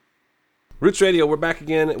Roots Radio, we're back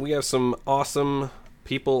again. We have some awesome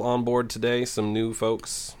people on board today, some new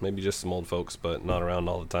folks, maybe just some old folks, but not around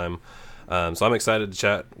all the time. So I'm excited to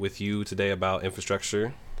chat with you today about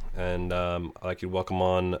infrastructure, and I'd like to welcome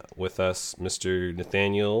on with us Mr.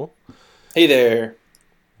 Nathaniel. Hey there.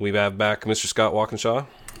 We have back Mr. Scott Walkinshaw.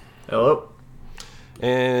 Hello.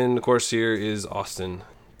 And, of course, here is Austin.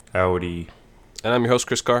 Howdy. And I'm your host,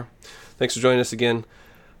 Chris Carr. Thanks for joining us again.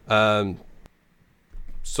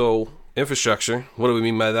 So, infrastructure, what do we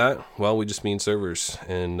mean by that? Well, we just mean servers,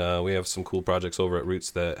 and we have some cool projects over at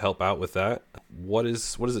Roots that help out with that. What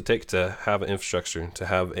does it take to have an infrastructure, to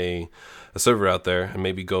have a server out there, and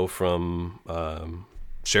maybe go from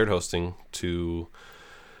shared hosting to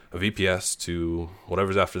a VPS to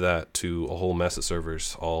whatever's after that to a whole mess of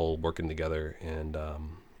servers all working together and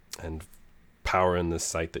powering this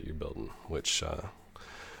site that you're building, which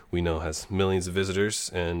we know has millions of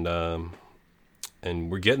visitors,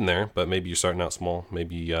 and we're getting there, but maybe you're starting out small.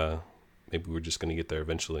 Maybe we're just going to get there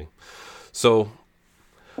eventually. So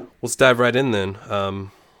let's dive right in then.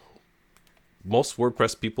 Most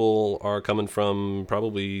WordPress people are coming from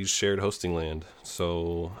probably shared hosting land.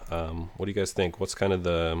 So what do you guys think? What's kind of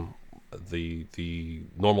the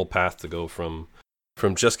normal path to go from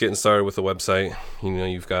just getting started with a website? You know,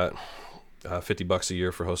 you've got $50 a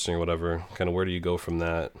year for hosting or whatever. Kind of where do you go from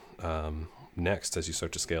that next as you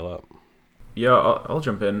start to scale up? Yeah, I'll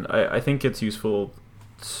jump in. I think it's useful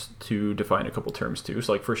to define a couple terms too.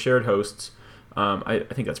 So like for shared hosts, I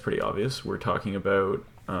think that's pretty obvious. We're talking about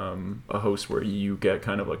a host where you get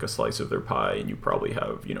kind of like a slice of their pie, and you probably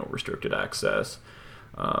have, restricted access.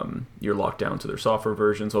 You're locked down to their software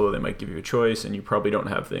versions, although they might give you a choice, and you probably don't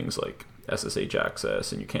have things like SSH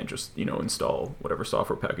access, and you can't just, install whatever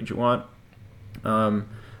software package you want.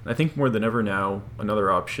 I think more than ever now,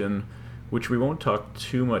 another option, which we won't talk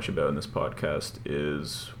too much about in this podcast,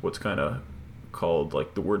 is what's kind of called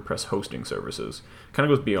like the WordPress hosting services. Kind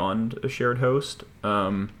of goes beyond a shared host,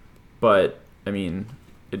 but I mean,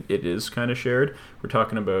 it is kind of shared. We're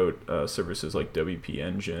talking about services like WP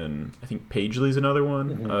Engine. I think Pagely is another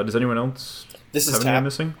one. Mm-hmm. Does anyone else have anyone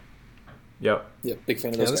missing? Yeah. Yeah, big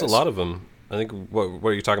fan of those guys. There's a lot of them. I think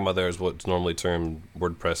what you're talking about there is what's normally termed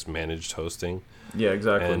WordPress managed hosting. Yeah,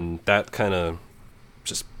 exactly. And that kind of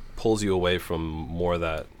just pulls you away from more of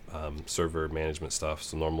that server management stuff.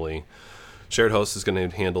 So normally shared host is going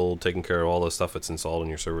to handle taking care of all the stuff that's installed on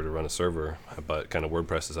your server to run a server, but kind of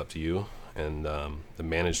WordPress is up to you. And the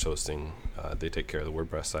managed hosting, they take care of the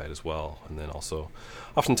WordPress side as well. And then also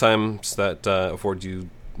oftentimes that affords you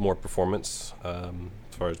more performance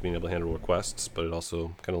as far as being able to handle requests, but it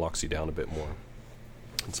also kind of locks you down a bit more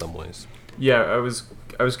in some ways. Yeah, I was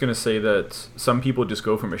going to say that some people just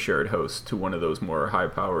go from a shared host to one of those more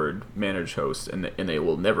high-powered managed hosts, and they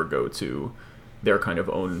will never go to their kind of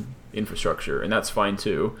own infrastructure, and that's fine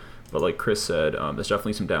too. But like Chris said, there's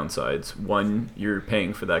definitely some downsides. One, you're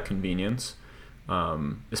paying for that convenience,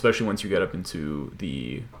 especially once you get up into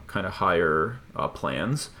the kind of higher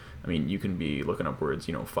plans. I mean, you can be looking upwards,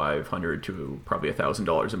 $500 to probably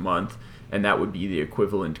 $1,000 a month, and that would be the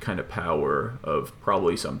equivalent kind of power of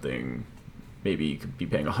probably something. Maybe you could be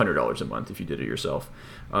paying $100 a month if you did it yourself.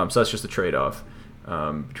 So that's just a trade-off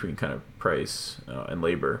between kind of price and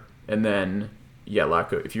labor. And then, yeah,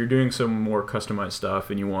 if you're doing some more customized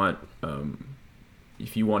stuff and you want,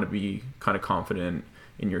 if you want to be kind of confident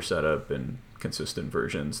in your setup and consistent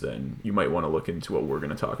versions, then you might want to look into what we're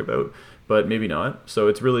going to talk about, but maybe not. So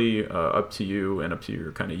it's really up to you and up to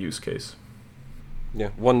your kind of use case. Yeah,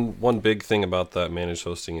 one big thing about that managed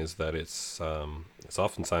hosting is that it's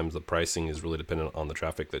oftentimes the pricing is really dependent on the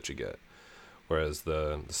traffic that you get, whereas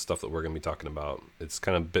the stuff that we're going to be talking about, it's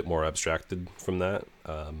kind of a bit more abstracted from that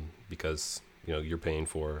because you're paying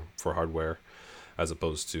for hardware as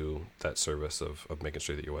opposed to that service of making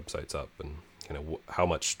sure that your website's up, and how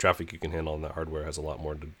much traffic you can handle on that hardware has a lot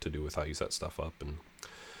more to do with how you set stuff up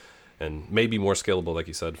and maybe more scalable, like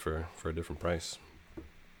you said, for a different price.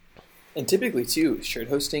 And typically, too, shared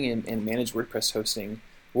hosting and managed WordPress hosting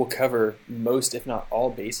will cover most, if not all,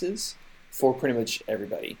 bases for pretty much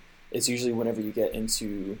everybody. It's usually whenever you get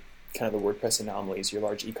into kind of the WordPress anomalies, your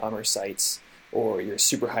large e-commerce sites or your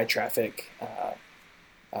super high traffic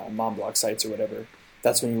mom blog sites or whatever,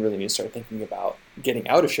 that's when you really need to start thinking about getting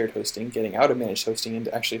out of shared hosting, getting out of managed hosting, and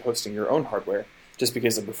actually hosting your own hardware, just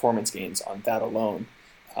because the performance gains on that alone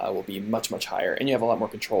will be much, much higher. And you have a lot more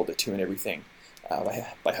control to tune everything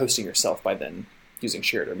by hosting yourself, by then using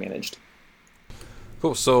shared or managed.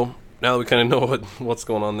 Cool. So now that we kind of know what's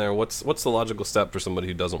going on there, what's the logical step for somebody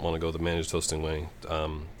who doesn't want to go the managed hosting way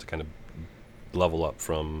to kind of level up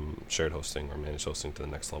from shared hosting or managed hosting to the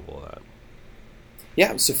next level of that?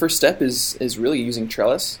 Yeah, so first step is really using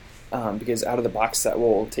Trellis, because out of the box that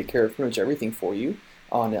will take care of pretty much everything for you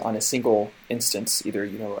on a single instance, either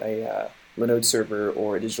a Linode server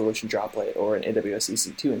or a DigitalOcean Droplet or an AWS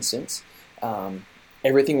EC2 instance.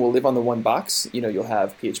 Everything will live on the one box. You'll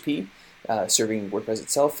have PHP serving WordPress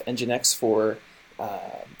itself, Nginx for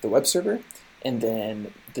the web server, and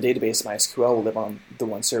then the database MySQL will live on the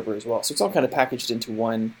one server as well. So it's all kind of packaged into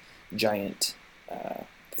one giant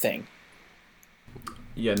thing.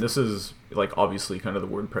 Yeah, and this is like obviously kind of the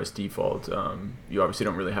WordPress default. You obviously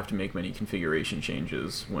don't really have to make many configuration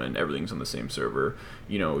changes when everything's on the same server.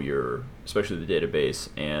 Especially the database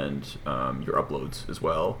and your uploads as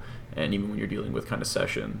well. And even when you're dealing with kind of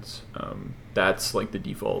sessions, that's like the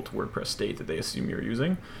default WordPress state that they assume you're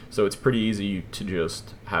using. So it's pretty easy to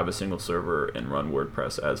just have a single server and run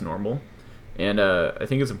WordPress as normal. And I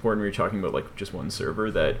think it's important when you're talking about like just one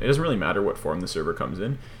server that it doesn't really matter what form the server comes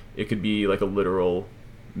in. It could be like a literal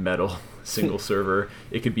metal single server.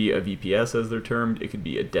 It could be a VPS as they're termed. It could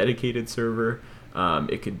be a dedicated server.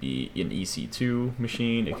 It could be an EC2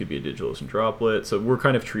 machine. It could be a DigitalOcean Droplet. So we're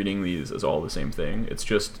kind of treating these as all the same thing. It's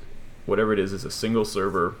just whatever it is a single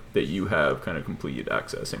server that you have kind of complete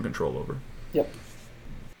access and control over. Yep.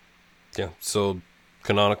 Yeah. So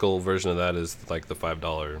canonical version of that is like the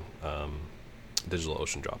 $5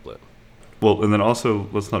 DigitalOcean Droplet. Well, and then also,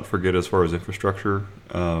 let's not forget as far as infrastructure,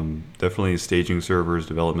 definitely staging servers,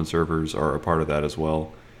 development servers are a part of that as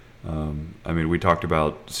well. We talked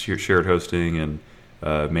about shared hosting and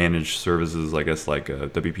managed services, I guess, like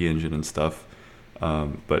WP Engine and stuff.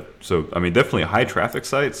 Definitely high traffic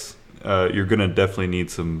sites, you're going to definitely need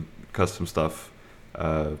some custom stuff,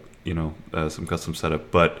 some custom setup.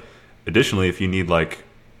 But additionally, if you need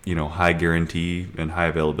high guarantee and high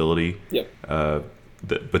availability, yep.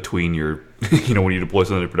 Between your, when you deploy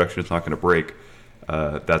something to production, it's not going to break.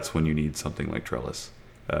 That's when you need something like Trellis.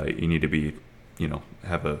 You need to be,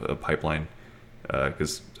 have a pipeline,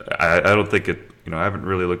 because I don't think it. I haven't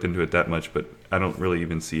really looked into it that much, but I don't really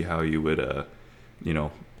even see how you would,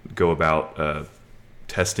 go about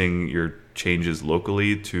testing your changes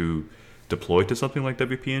locally to deploy to something like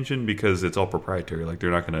WP Engine, because it's all proprietary. Like they're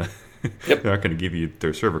not going to. Yep. They're not going to give you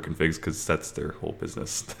their server configs because that's their whole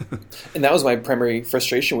business. And that was my primary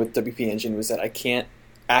frustration with WP Engine, was that I can't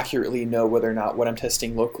accurately know whether or not what I'm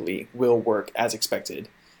testing locally will work as expected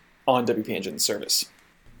on WP Engine service.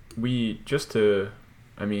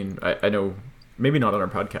 I know maybe not on our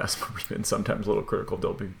podcast, but we've been sometimes a little critical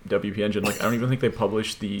of WP Engine. Like I don't even think they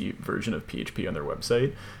published the version of PHP on their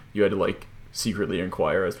website. You had to secretly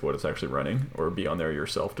inquire as to what it's actually running, or be on there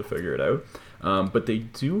yourself to figure it out. But they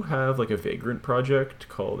do have a Vagrant project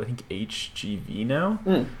called, I think, HGV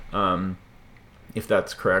now. If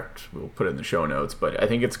that's correct, we'll put it in the show notes. But I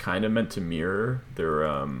think it's kind of meant to mirror their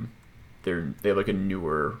they have a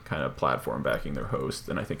newer kind of platform backing their host,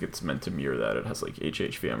 and I think it's meant to mirror that. It has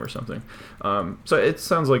HHVM or something. So it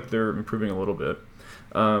sounds like they're improving a little bit.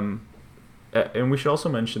 And we should also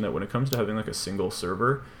mention that when it comes to having a single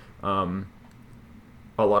server,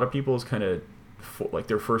 a lot of people's kind of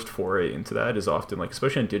their first foray into that is often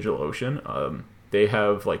especially on DigitalOcean, they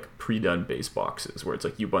have pre-done base boxes where it's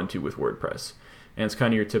Ubuntu with WordPress, and it's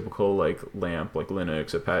kind of your typical LAMP,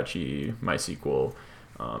 Linux, Apache, MySQL,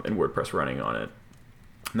 and WordPress running on it,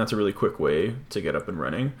 and that's a really quick way to get up and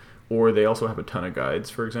running. Or they also have a ton of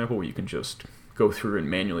guides, for example, where you can just go through and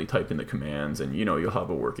manually type in the commands, and you'll have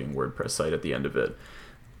a working WordPress site at the end of it.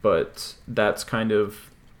 But that's kind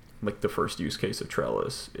of the first use case of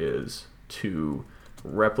Trellis, is to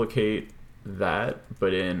replicate that,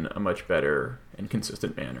 but in a much better and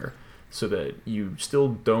consistent manner, so that you still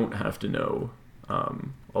don't have to know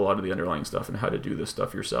a lot of the underlying stuff and how to do this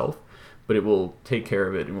stuff yourself, but it will take care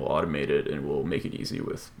of it and will automate it and will make it easy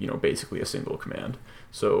with basically a single command.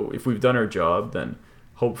 So if we've done our job, then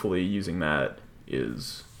hopefully using that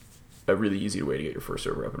is a really easy way to get your first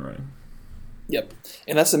server up and running. Yep,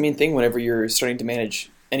 and that's the main thing whenever you're starting to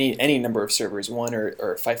manage any number of servers, 1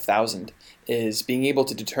 or 5,000, is being able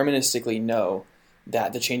to deterministically know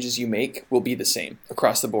that the changes you make will be the same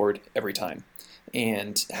across the board every time.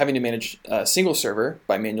 And having to manage a single server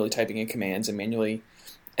by manually typing in commands and manually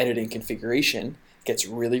editing configuration gets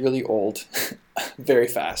really, really old very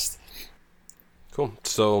fast. Cool.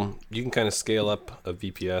 So you can kind of scale up a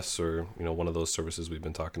VPS or one of those services we've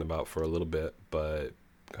been talking about for a little bit, but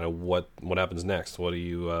kind of what happens next? What do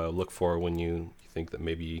you look for when you think that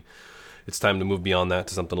maybe it's time to move beyond that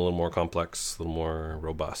to something a little more complex, a little more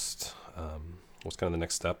robust? What's kind of the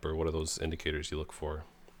next step, or what are those indicators you look for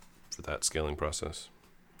that scaling process?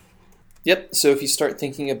 Yep. So if you start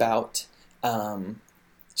thinking about, so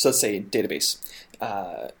let's say database,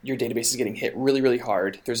 your database is getting hit really, really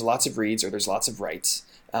hard, there's lots of reads or there's lots of writes,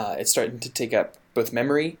 it's starting to take up both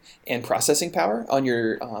memory and processing power on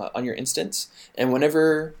your instance. And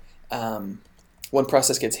whenever one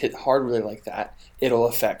process gets hit hard really like that, it'll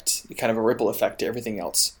affect kind of a ripple effect to everything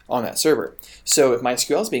else on that server. So if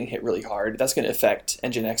MySQL is being hit really hard, that's going to affect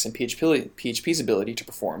Nginx and PHP's ability to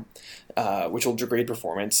perform, which will degrade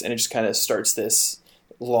performance. And it just kind of starts this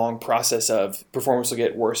long process of performance will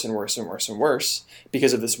get worse and worse and worse and worse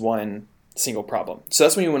because of this one single problem. So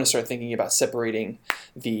that's when you want to start thinking about separating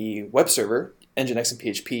the web server, Nginx and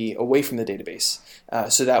PHP, away from the database.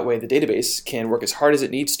 So that way the database can work as hard as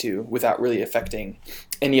it needs to without really affecting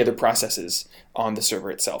any other processes on the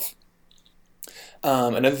server itself.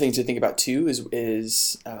 Another thing to think about too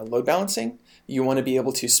is load balancing. You want to be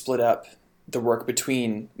able to split up the work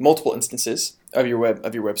between multiple instances of your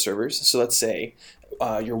web servers. So let's say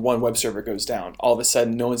your one web server goes down. All of a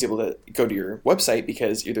sudden, no one's able to go to your website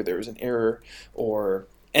because either there was an error or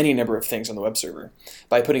any number of things on the web server.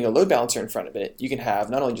 By putting a load balancer in front of it, you can have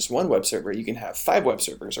not only just one web server, you can have 5 web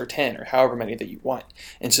servers or 10 or however many that you want.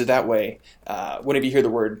 And so that way, whenever you hear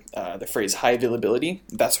the phrase high availability,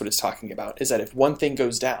 that's what it's talking about, is that if one thing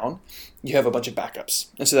goes down, you have a bunch of backups.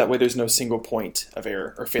 And so that way there's no single point of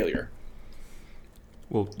error or failure.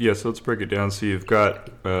 Well, yeah, so let's break it down. So you've got,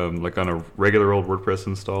 like on a regular old WordPress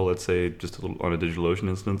install, let's say just on a DigitalOcean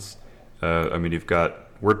instance, you've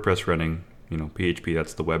got WordPress running, PHP,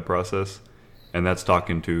 that's the web process, and that's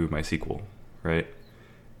talking to MySQL, right?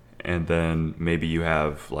 And then maybe you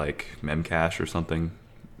have like Memcache or something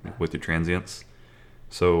with your transients.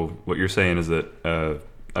 So what you're saying is that,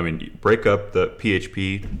 break up the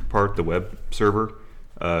PHP part, the web server,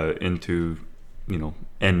 into,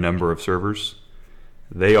 n number of servers.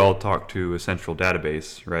 They all talk to a central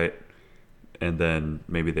database, right? And then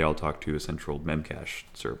maybe they all talk to a central Memcache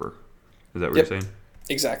server. Is that what you're saying?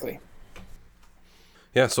 Exactly.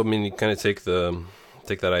 Yeah, so you kind of take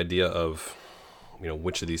that idea of,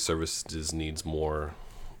 which of these services needs more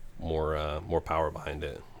power behind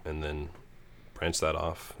it, and then branch that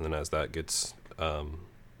off. And then as that gets,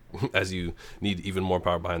 as you need even more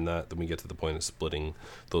power behind that, then we get to the point of splitting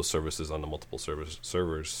those services onto multiple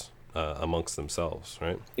servers amongst themselves,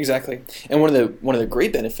 right? Exactly. And one of the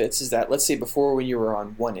great benefits is that, let's say before, when you were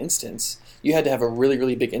on one instance, you had to have a really,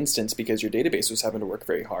 really big instance because your database was having to work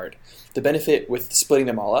very hard. The benefit with splitting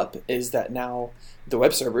them all up is that now the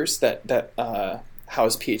web servers that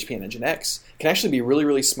house PHP and Nginx can actually be really,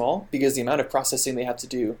 really small because the amount of processing they have to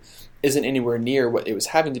do isn't anywhere near what it was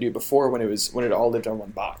having to do before when it all lived on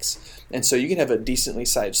one box. And so you can have a decently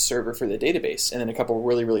sized server for the database and then a couple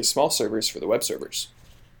really, really small servers for the web servers.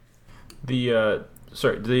 The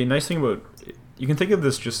nice thing about, you can think of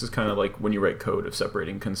this just as kind of like when you write code of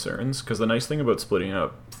separating concerns, because the nice thing about splitting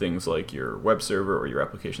up things like your web server or your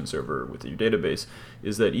application server with your database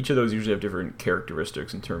is that each of those usually have different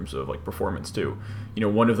characteristics in terms of like performance too.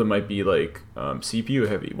 One of them might be like CPU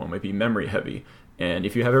heavy, one might be memory heavy. And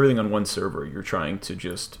if you have everything on one server, you're trying to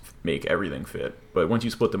just make everything fit. But once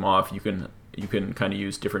you split them off, you can kind of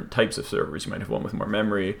use different types of servers. You might have one with more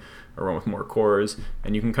memory or one with more cores,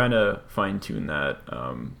 and you can kind of fine-tune that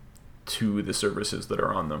to the services that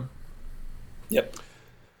are on them. Yep.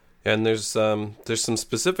 And there's some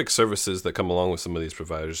specific services that come along with some of these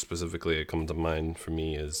providers. Specifically, it comes to mind for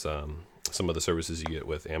me is some of the services you get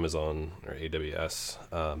with Amazon or AWS.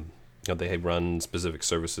 They run specific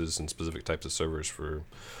services and specific types of servers for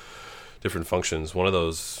different functions. One of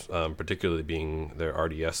those, particularly being their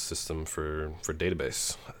RDS system for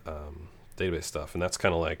database stuff, and that's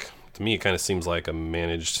kind of like, to me, it kind of seems like a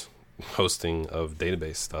managed hosting of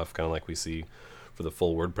database stuff, kind of like we see for the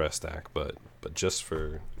full WordPress stack, but just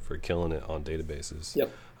for killing it on databases.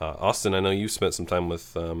 Yep. Austin, I know you spent some time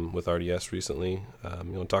with RDS recently.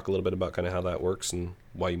 You want to talk a little bit about kind of how that works and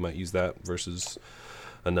why you might use that versus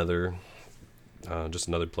another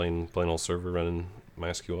plain old server running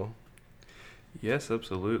MySQL? Yes,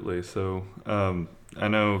 absolutely. So I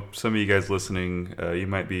know some of you guys listening, you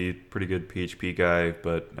might be a pretty good PHP guy,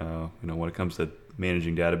 but when it comes to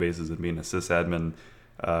managing databases and being a sysadmin,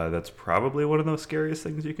 that's probably one of the scariest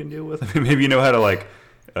things you can deal with. Maybe you know how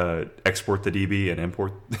to export the DB and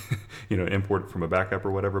import import it from a backup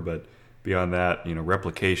or whatever, but beyond that,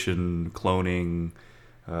 replication, cloning,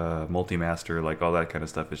 multi-master, like all that kind of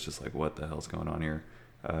stuff is just like, what the hell's going on here?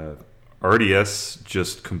 RDS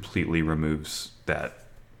just completely removes that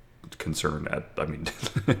concern.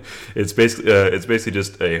 It's basically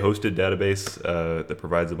just a hosted database that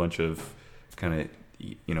provides a bunch of kind of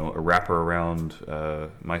a wrapper around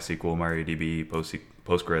MySQL, MariaDB,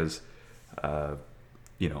 Postgres.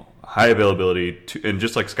 High availability and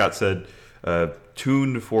just like Scott said,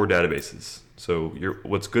 tuned for databases. So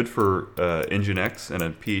what's good for Nginx and a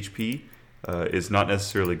PHP is not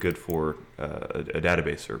necessarily good for a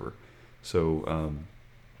database server. So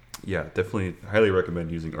yeah, definitely highly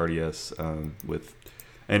recommend using RDS with.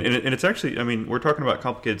 And it's actually, I mean, we're talking about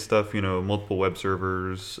complicated stuff, multiple web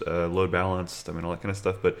servers, load balanced, all that kind of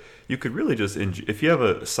stuff. But you could really just, if you have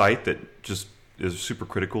a site that just is super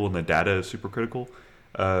critical and the data is super critical,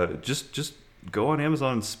 just go on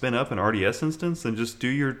Amazon and spin up an RDS instance and just do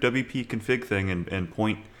your WP config thing and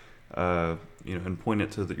point, point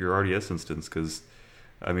it to your RDS instance. Because,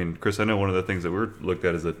 Chris, I know one of the things that we're looked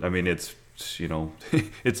at is that, it's,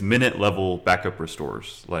 it's minute level backup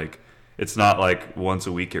restores. Like, it's not like once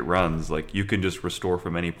a week it runs. Like, you can just restore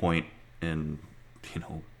from any point in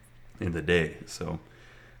the day. So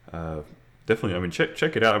definitely,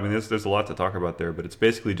 check it out. There's a lot to talk about there, but it's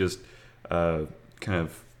basically just kind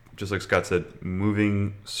of, just like Scott said,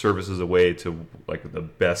 moving services away to like the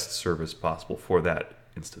best service possible for that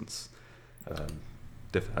instance.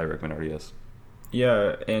 I recommend RDS.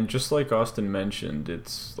 Yeah, and just like Austin mentioned,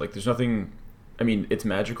 it's like there's nothing. It's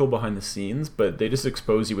magical behind the scenes, but they just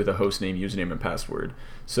expose you with a host name, username, and password.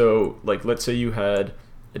 So, like, let's say you had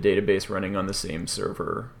a database running on the same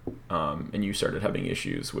server, and you started having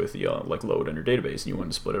issues with the load on your database, and you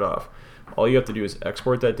wanted to split it off. All you have to do is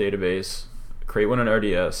export that database, create one on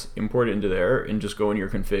RDS, import it into there, and just go in your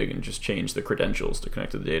config and just change the credentials to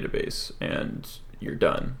connect to the database, and you're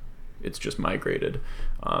done. It's just migrated.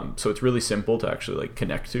 So it's really simple to actually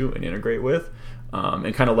connect to and integrate with.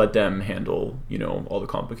 And kind of let them handle, all the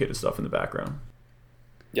complicated stuff in the background.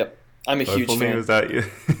 Yep. I'm a huge fan. If only it was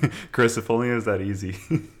that, Chris, if only it was that easy.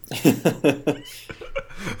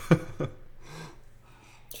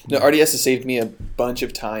 No, RDS has saved me a bunch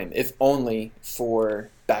of time, if only for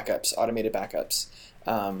backups, automated backups.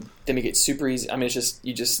 They make it super easy.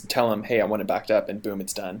 You just tell them, hey, I want it backed up, and boom,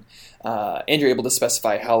 it's done. And you're able to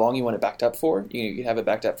specify how long you want it backed up for. You can have it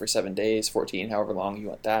backed up for 7 days, 14, however long you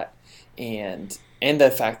want that. And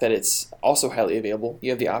the fact that it's also highly available,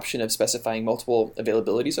 you have the option of specifying multiple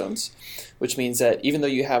availability zones, which means that even though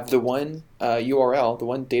you have the one URL, the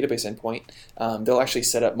one database endpoint, they'll actually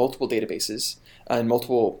set up multiple databases in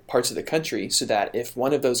multiple parts of the country so that if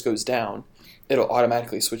one of those goes down, it'll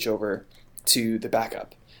automatically switch over to the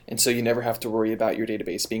backup. And so you never have to worry about your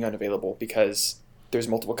database being unavailable because there's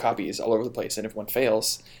multiple copies all over the place. And if one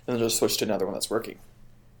fails, then they'll just switch to another one that's working.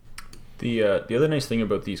 The other nice thing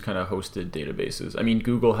about these kind of hosted databases,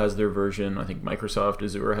 Google has their version. I think Microsoft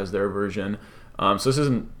Azure has their version. So this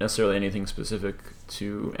isn't necessarily anything specific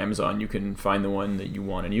to Amazon. You can find the one that you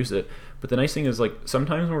want and use it. But the nice thing is,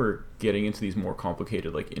 sometimes when we're getting into these more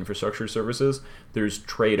complicated, infrastructure services, there's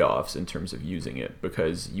trade-offs in terms of using it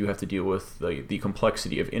because you have to deal with the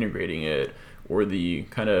complexity of integrating it or the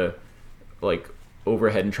kind of,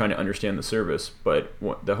 overhead and trying to understand the service. But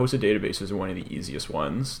the hosted databases are one of the easiest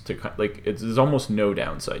ones to, there's almost no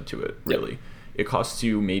downside to it, really. Yep. It costs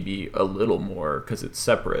you maybe a little more because it's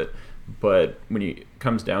separate. But when it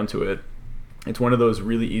comes down to it, it's one of those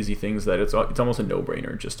really easy things that it's almost a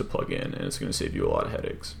no-brainer just to plug in, and it's going to save you a lot of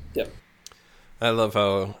headaches. Yep. I love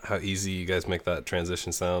how easy you guys make that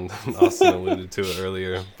transition sound. Austin alluded to it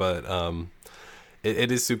earlier, but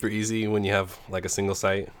it is super easy when you have a single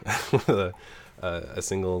site with a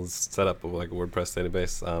single setup of a WordPress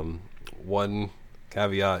database. One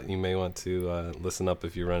caveat you may want to listen up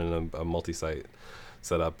if you're running a multi-site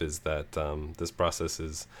setup is that this process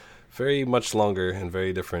is very much longer and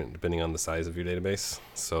very different depending on the size of your database.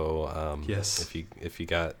 So yes, if you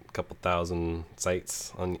got a couple thousand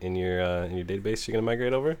sites in your database you're gonna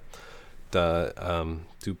migrate over,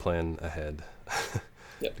 do plan ahead.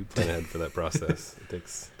 Yep. Do plan ahead for that process. It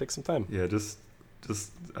takes some time. Yeah, just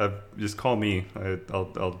call me.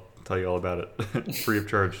 I'll tell you all about it free of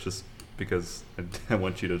charge, just because I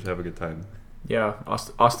want you to have a good time. Yeah,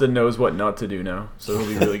 Austin knows what not to do now, so he'll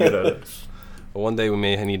be really good at it. Well, one day we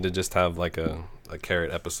may need to just have a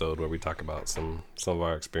carrot episode where we talk about some of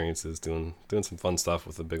our experiences doing some fun stuff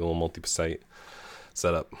with a big old multi-site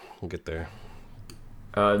setup. We'll get there.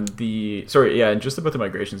 And just about the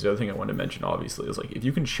migrations, the other thing I wanted to mention obviously is if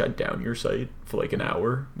you can shut down your site for an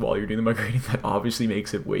hour while you're doing the migrating, that obviously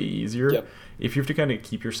makes it way easier. Yep. If you have to kind of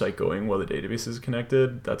keep your site going while the database is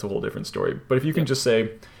connected, that's a whole different story. But if you can just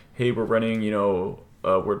say, hey, we're running a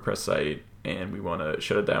WordPress site and we want to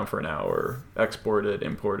shut it down for an hour, export it,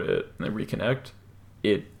 import it, and then reconnect,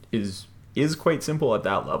 it is quite simple at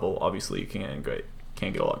that level. Obviously, you can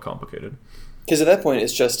can get a lot complicated. Because at that point,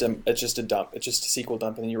 it's just a dump. It's just a SQL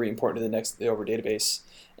dump, and then you re-import to the over database,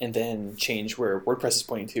 and then change where WordPress is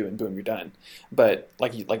pointing to, and boom, you're done. But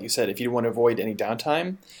like you said, if you want to avoid any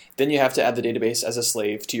downtime, then you have to add the database as a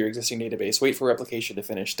slave to your existing database, wait for replication to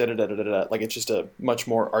finish, da-da-da-da-da-da. Like, it's just a much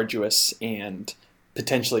more arduous and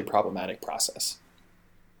potentially problematic process.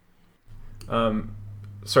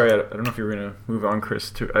 Sorry, I don't know if you were going to move on,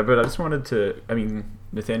 Chris, but I just wanted to,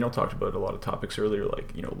 Nathaniel talked about a lot of topics earlier,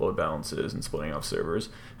 like, load balances and splitting off servers.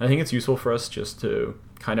 And I think it's useful for us just to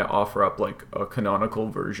kind of offer up like a canonical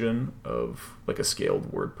version of like a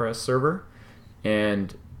scaled WordPress server.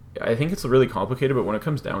 And I think it's really complicated, but when it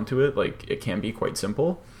comes down to it, like, it can be quite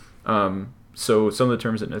simple. So some of the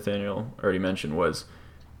terms that Nathaniel already mentioned was,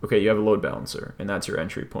 okay, you have a load balancer, and that's your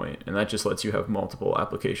entry point, and that just lets you have multiple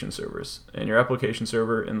application servers. And your application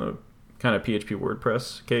server in the kind of PHP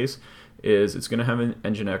WordPress case is it's going to have an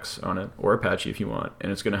Nginx on it, or Apache if you want,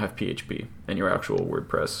 and it's going to have PHP and your actual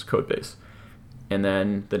WordPress code base. And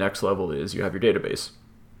then the next level is you have your database.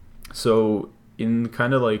 So in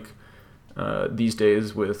kind of like these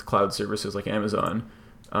days with cloud services like Amazon,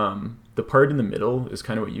 the part in the middle is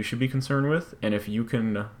kind of what you should be concerned with. And if you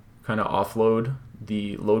can kind of offload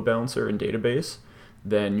the load balancer and database,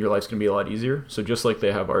 then your life's going to be a lot easier. So just like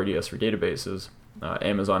they have RDS for databases,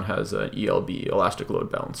 Amazon has an ELB, Elastic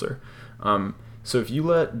Load Balancer. So if you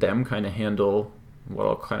let them kind of handle what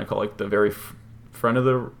I'll kind of call like the very front of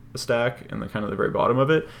the stack and the kind of the very bottom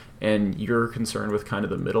of it, and you're concerned with kind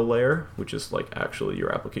of the middle layer, which is like actually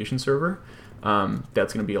your application server,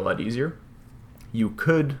 that's going to be a lot easier. You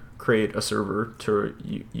could create a server to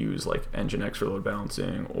use like Nginx for load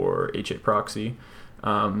balancing or H8 proxy,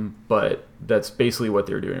 but that's basically what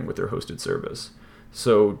they're doing with their hosted service.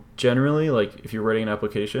 So generally, like, if you're writing an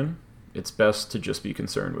application, it's best to just be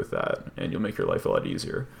concerned with that, and you'll make your life a lot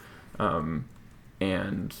easier.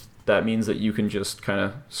 And that means that you can just kind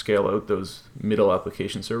of scale out those middle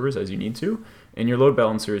application servers as you need to, and your load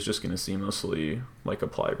balancer is just going to seamlessly like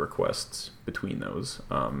apply requests between those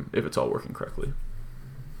if it's all working correctly.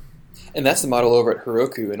 And that's the model over at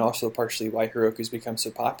Heroku, and also partially why Heroku's become so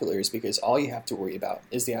popular is because all you have to worry about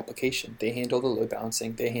is the application. They handle the load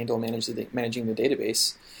balancing, they handle managing the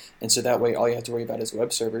database, and so that way all you have to worry about is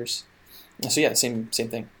web servers. So yeah, same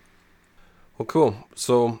thing. Well, cool.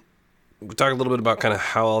 So we talked a little bit about kind of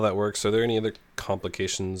how all that works. Are there any other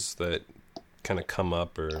complications that kind of come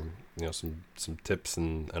up, or some tips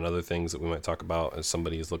and other things that we might talk about as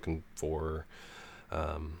somebody is looking for?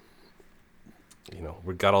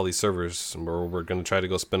 We've got all these servers, and we're going to try to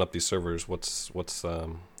go spin up these servers. What's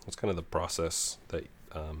kind of the process that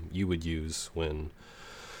you would use when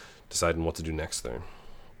deciding what to do next there?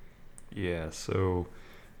 Yeah, so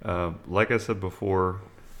like I said before,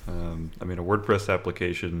 a WordPress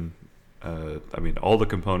application, all the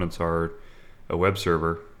components are a web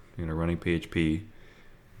server, running PHP,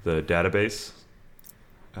 the database,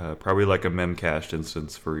 probably like a memcached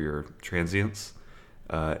instance for your transients,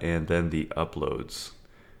 and then the uploads.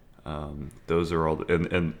 Those are all,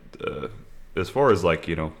 and as far as like,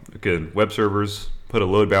 again, web servers, put a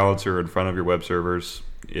load balancer in front of your web servers.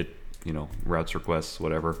 It, routes requests,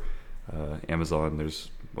 whatever. Amazon, there's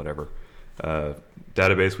whatever.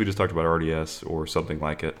 Database, we just talked about RDS or something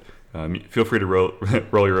like it. Feel free to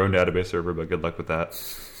roll your own database server, but good luck with that.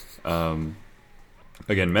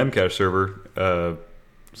 Again, memcache server.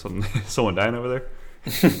 Someone dying over there?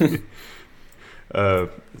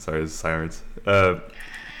 Sorry, there's sirens. And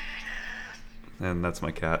that's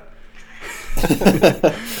my cat.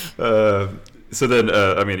 So then,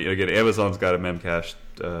 again, Amazon's got a memcached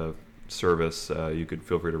service. You could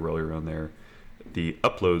feel free to roll your own there. The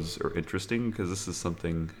uploads are interesting because this is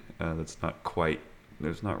something that's not quite,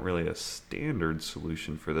 there's not really a standard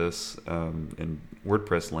solution for this in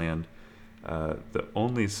WordPress land. The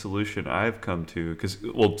only solution I've come to,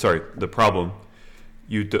 the problem,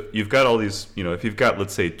 you've got all these, if you've got,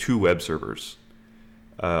 let's say, 2 web servers,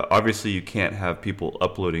 obviously you can't have people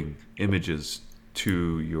uploading images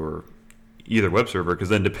to your either web server, because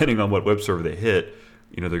then depending on what web server they hit,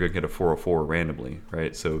 they're going to get a 404 randomly,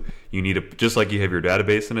 right? So you need just like you have your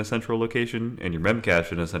database in a central location and your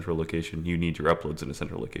memcache in a central location, you need your uploads in a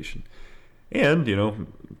central location. And,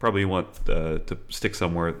 probably want to stick those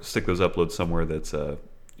uploads somewhere that's,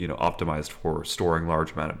 optimized for storing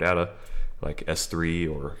large amount of data, like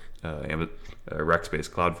S3 or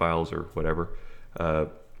Rackspace cloud files or whatever.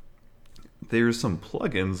 There's some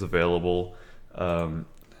plugins available.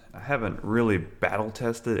 I haven't really battle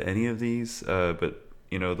tested any of these, but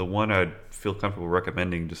the one I'd feel comfortable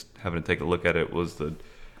recommending, just having to take a look at it, was the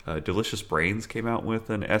Delicious Brains came out with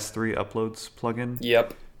an S3 uploads plugin.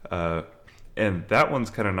 Yep. And that one's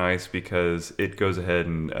kind of nice because it goes ahead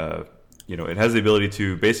and, it has the ability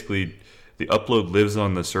to basically, the upload lives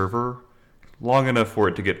on the server long enough for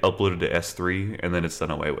it to get uploaded to S3 and then it's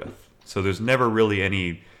done away with. So there's never really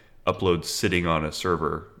any uploads sitting on a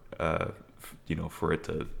server, for it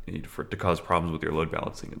to cause problems with your load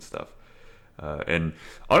balancing and stuff. And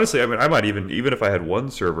honestly, I mean, I might even if I had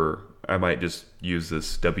one server, I might just use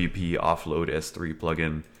this WP offload S3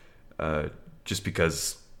 plugin, just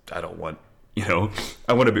because I don't want,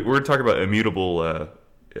 I want to be. We're going to talk about immutable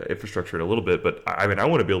infrastructure in a little bit, but I mean, I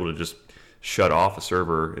want to be able to just shut off a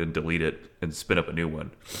server and delete it and spin up a new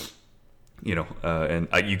one. And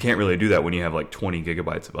you can't really do that when you have like 20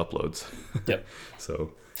 gigabytes of uploads. Yep.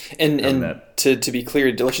 So. And to be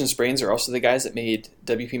clear, Delicious Brains are also the guys that made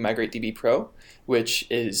WP Migrate DB Pro, which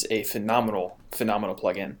is a phenomenal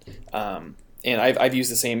plugin. And I've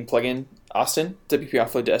used the same plugin, Austin, WP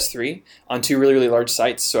Offload to S3, on 2 really, really large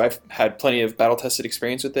sites. So I've had plenty of battle tested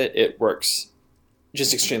experience with it. It works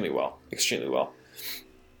just extremely well.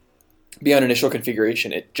 Beyond initial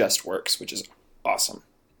configuration, it just works, which is awesome.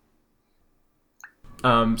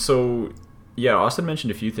 Austin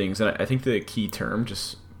mentioned a few things, and I think the key term,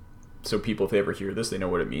 just so people, if they ever hear this, they know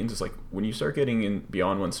what it means. It's like when you start getting in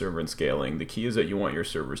beyond one server and scaling, the key is that you want your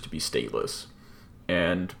servers to be stateless.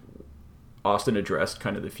 And Austin addressed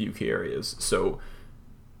kind of the few key areas. So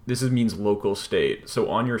this means local state. So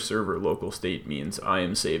on your server, local state means I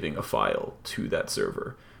am saving a file to that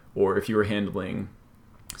server. Or if you are handling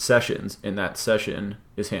sessions and that session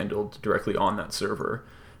is handled directly on that server,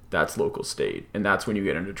 that's local state. And that's when you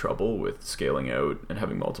get into trouble with scaling out and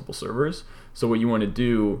having multiple servers. So what you want to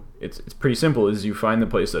do, it's pretty simple, is you find the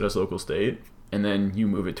place that has local state and then you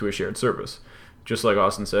move it to a shared service. Just like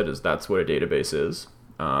Austin said, that's what a database is.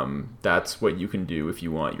 That's what you can do if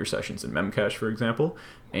you want your sessions in Memcache, for example.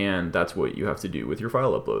 And that's what you have to do with your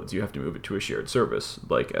file uploads. You have to move it to a shared service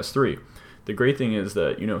like S3. The great thing is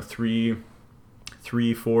that,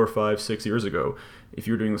 3, 4, 5, 6 years ago, if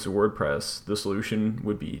you were doing this with WordPress, the solution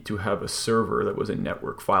would be to have a server that was in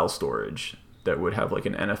network file storage that would have like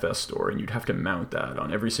an NFS store, and you'd have to mount that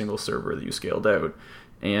on every single server that you scaled out.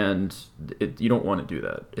 And you don't want to do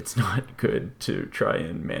that. It's not good to try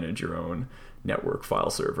and manage your own network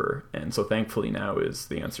file server. And so thankfully now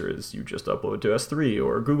the answer is you just upload to S3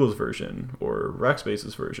 or Google's version or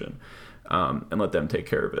Rackspace's version, and let them take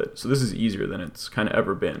care of it. So this is easier than it's kind of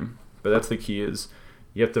ever been. But that's the key, is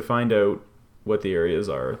you have to find out what the areas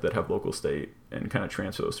are that have local state and kind of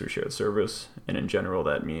transfer those to a shared service. And in general,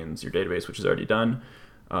 that means your database, which is already done,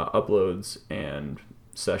 uploads, and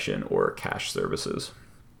session or cache services.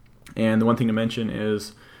 And the one thing to mention is,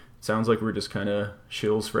 it sounds like we're just kind of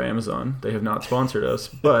shills for Amazon. They have not sponsored us,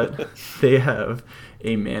 but they have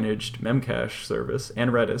a managed Memcache service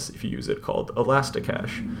and Redis, if you use it, called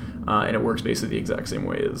Elasticache. And it works basically the exact same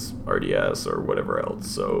way as RDS or whatever else.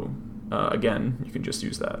 So again, you can just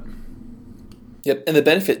use that. Yep, and the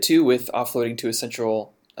benefit too with offloading to a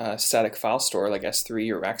central static file store like S3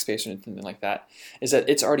 or Rackspace or anything like that is that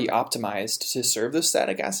it's already optimized to serve those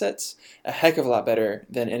static assets a heck of a lot better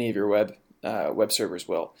than any of your web servers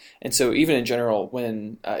will. And so even in general,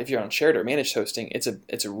 when if you're on shared or managed hosting,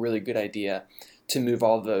 it's a really good idea to move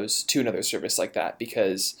all of those to another service like that,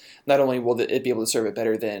 because not only will it be able to serve it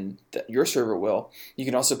better than your server will, you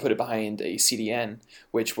can also put it behind a CDN,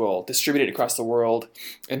 which will distribute it across the world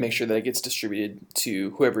and make sure that it gets distributed to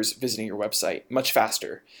whoever's visiting your website much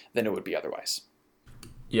faster than it would be otherwise.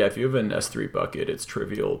 Yeah, if you have an S3 bucket, it's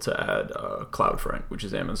trivial to add CloudFront, which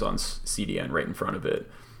is Amazon's CDN, right in front of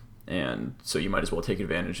it. And so you might as well take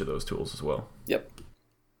advantage of those tools as well. Yep.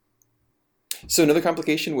 So another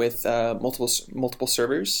complication with multiple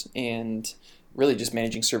servers and really just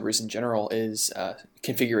managing servers in general is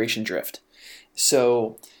configuration drift.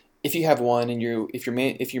 So if you have one and if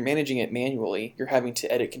you're managing it manually, you're having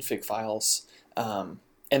to edit config files, and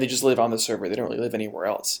they just live on the server. They don't really live anywhere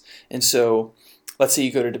else. And so let's say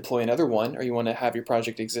you go to deploy another one, or you want to have your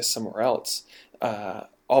project exist somewhere else.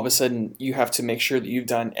 All of a sudden, you have to make sure that you've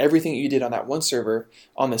done everything you did on that one server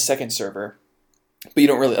on the second server, but you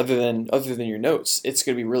don't really, other than your notes, it's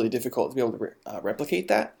going to be really difficult to be able to replicate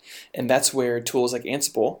that. And that's where tools like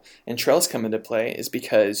Ansible and Trellis come into play, is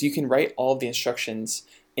because you can write all of the instructions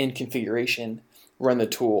in configuration, run the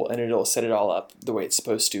tool, and it'll set it all up the way it's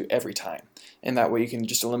supposed to every time. And that way you can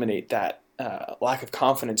just eliminate that lack of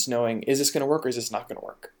confidence knowing, is this going to work or is this not going to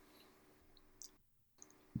work?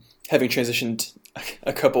 Having transitioned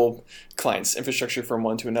a couple clients' infrastructure from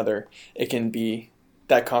one to another,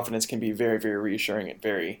 that confidence can be very, very reassuring and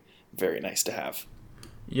very, very nice to have.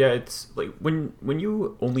 Yeah, it's like when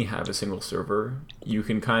you only have a single server, you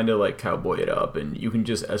can kind of like cowboy it up, and you can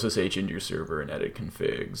just SSH into your server and edit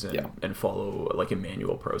configs and follow like a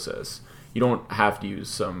manual process. You don't have to use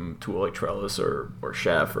some tool like Trellis or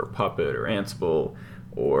Chef or Puppet or Ansible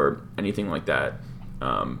or anything like that.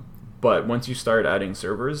 But once you start adding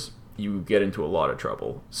servers, you get into a lot of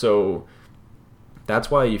trouble. So that's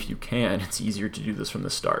why if you can, it's easier to do this from the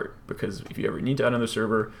start, because if you ever need to add another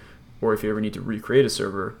server, or if you ever need to recreate a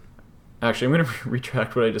server, actually, I'm going to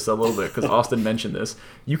retract what I just said a little bit, because Austin mentioned this.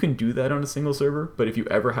 You can do that on a single server, but if you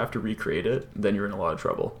ever have to recreate it, then you're in a lot of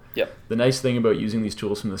trouble. Yep. The nice thing about using these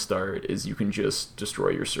tools from the start is you can just destroy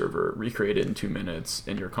your server, recreate it in 2 minutes,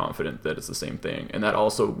 and you're confident that it's the same thing. And that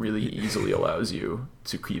also really easily allows you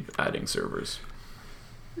to keep adding servers.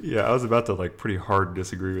 Yeah, I was about to like pretty hard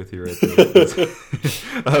disagree with you right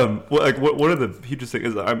there. Well, like one of the hugest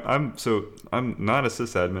things is I'm not a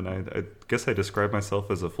sysadmin. I guess I describe myself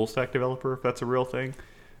as a full stack developer, if that's a real thing.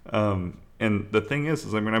 And the thing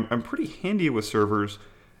is I mean I'm pretty handy with servers,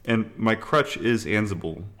 and my crutch is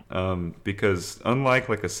Ansible, because unlike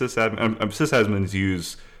like a sysadmin, sysadmins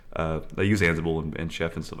use they use Ansible and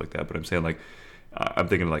Chef and stuff like that. But I'm saying like I'm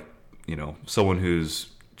thinking like, you know, someone who's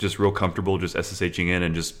just real comfortable just SSHing in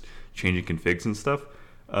and just changing configs and stuff.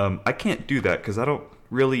 I can't do that because I don't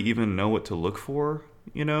really even know what to look for.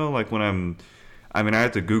 You know, like when I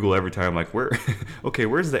have to Google every time, like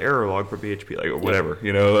where's the error log for PHP, like or whatever,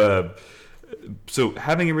 you know. So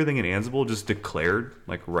having everything in Ansible just declared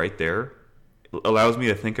like right there allows me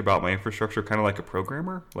to think about my infrastructure kind of like a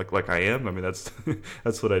programmer, like I am. I mean that's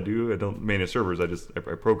that's what I do. I don't manage servers. I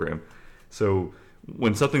program. So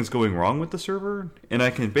when something's going wrong with the server, and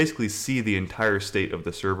I can basically see the entire state of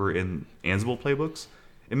the server in Ansible playbooks,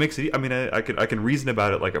 it makes it. I mean, I can reason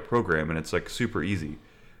about it like a program, and it's like super easy.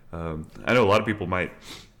 I know a lot of people might,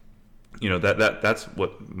 you know, that's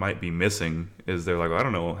what might be missing is they're like, I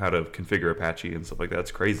don't know how to configure Apache and stuff like that.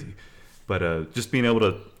 That's crazy. But just being able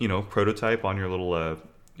to, you know, prototype on your little,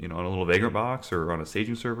 you know, on a little Vagrant box or on a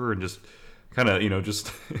staging server and just kind of, you know,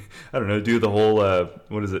 just, I don't know, do the whole,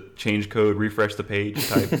 what is it, change code, refresh the page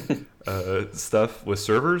type stuff with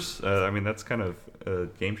servers. I mean, that's kind of a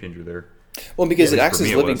game changer there. Well, because it acts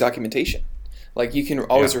as living documentation. Like, you can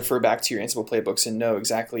always refer back to your Ansible playbooks and know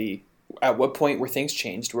exactly at what point were things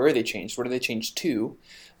changed, where are they changed, what are they changed to,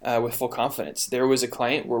 with full confidence. There was a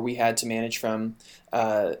client where we had to manage from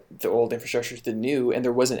the old infrastructure to the new, and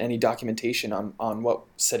there wasn't any documentation on what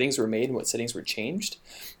settings were made and what settings were changed.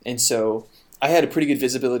 And so I had a pretty good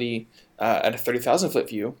visibility at a 30,000 foot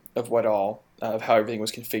view of of how everything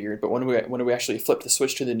was configured. But when we actually flipped the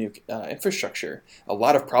switch to the new infrastructure, a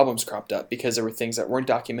lot of problems cropped up because there were things that weren't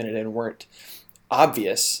documented and weren't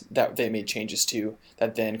obvious that they made changes to,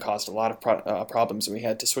 that then caused a lot of problems, and we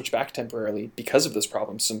had to switch back temporarily because of those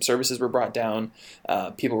problems. Some services were brought down,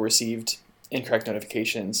 people received incorrect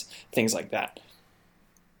notifications, things like that.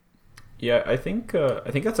 Yeah, I think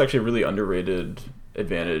that's actually a really underrated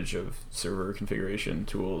advantage of server configuration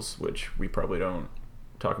tools, which we probably don't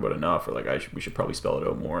talk about enough, or like we should probably spell it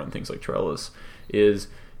out more on things like Trellis, is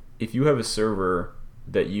if you have a server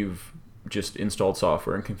that you've just installed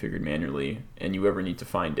software and configured manually, and you ever need to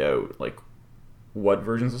find out like what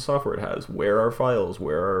versions of software it has, where are files,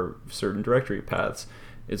 where are certain directory paths,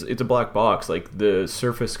 it's a black box. Like the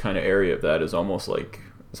surface kind of area of that is almost like,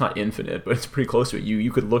 it's not infinite, but it's pretty close to it.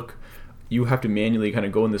 You could look, you have to manually kind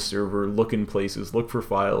of go in the server, look in places, look for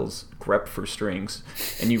files, grep for strings,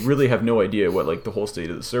 and you really have no idea what like the whole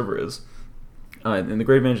state of the server is. And the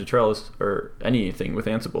great advantage of Trellis or anything with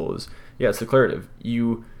Ansible is, it's declarative.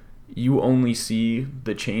 You only see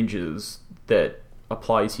the changes that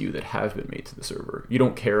apply to you that have been made to the server. You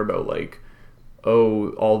don't care about like,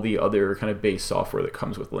 all the other kind of base software that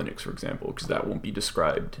comes with Linux, for example, because that won't be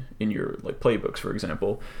described in your like playbooks, for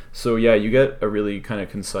example. So you get a really kind of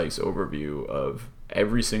concise overview of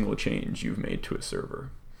every single change you've made to a server.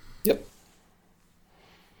 Yep.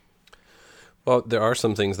 Well, there are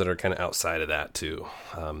some things that are kind of outside of that too.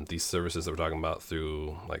 These services that we're talking about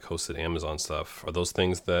through like hosted Amazon stuff, are those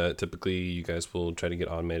things that typically you guys will try to get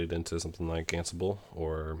automated into something like Ansible,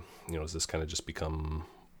 or does this kind of just become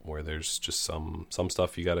where there's just some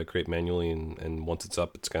stuff you got to create manually, and once it's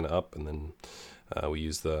up, it's kind of up, and then we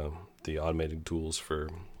use the automated tools for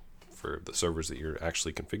the servers that you're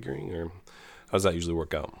actually configuring, or how does that usually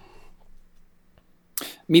work out?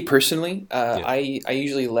 Me personally, I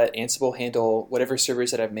usually let Ansible handle whatever servers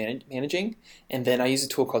that I'm managing, and then I use a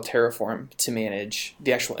tool called Terraform to manage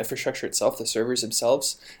the actual infrastructure itself, the servers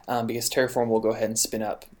themselves, because Terraform will go ahead and spin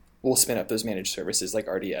up will spin up those managed services like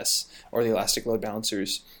RDS or the Elastic Load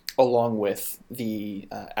Balancers, along with the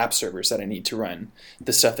app servers that I need to run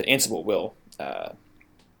the stuff that Ansible will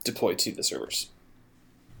deploy to the servers.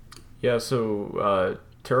 Yeah, so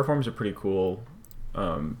Terraform's a pretty cool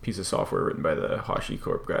piece of software written by the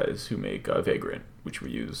HashiCorp guys who make Vagrant, which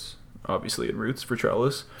we use obviously in Roots for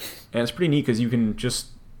Trellis. And it's pretty neat because you can just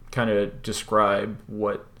kind of describe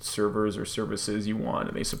what servers or services you want,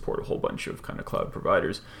 and they support a whole bunch of kind of cloud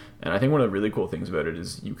providers. And I think one of the really cool things about it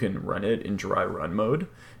is you can run it in dry run mode,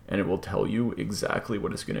 and it will tell you exactly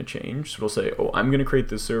what it's going to change. So it'll say, oh, I'm going to create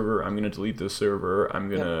this server, I'm going to delete this server, I'm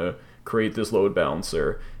going to create this load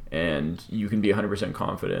balancer, and you can be 100%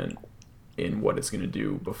 confident in what it's going to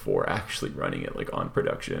do before actually running it, like on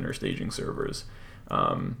production or staging servers.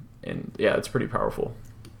 And yeah, it's pretty powerful.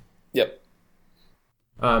 Yep.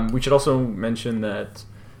 We should also mention that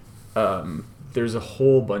there's a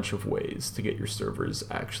whole bunch of ways to get your servers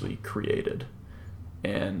actually created.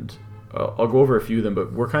 And I'll go over a few of them,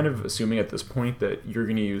 but we're kind of assuming at this point that you're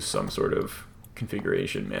going to use some sort of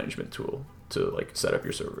configuration management tool to like set up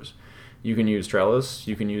your servers. You can use Trellis,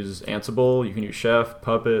 you can use Ansible, you can use Chef,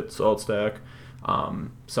 Puppet, SaltStack.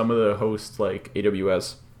 Some of the hosts like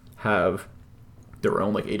AWS have their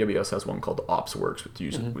own, like AWS has one called OpsWorks,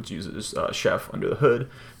 which uses Chef under the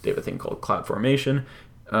hood. They have a thing called CloudFormation.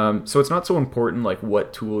 So it's not so important like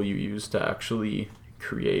what tool you use to actually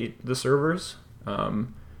create the servers,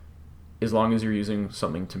 as long as you're using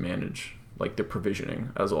something to manage like the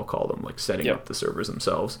provisioning, as I'll call them, like setting up the servers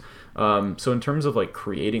themselves. So in terms of like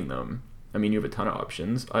creating them, I mean, you have a ton of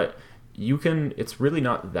options. It's really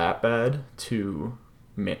not that bad to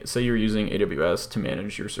say you're using AWS to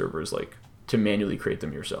manage your servers, like to manually create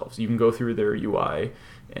them yourselves. You can go through their UI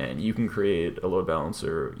and you can create a load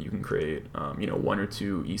balancer. You can create, 1 or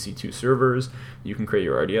 2 EC2 servers. You can create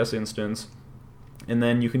your RDS instance. And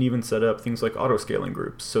then you can even set up things like auto-scaling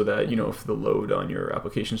groups so that, if the load on your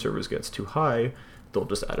application servers gets too high, they'll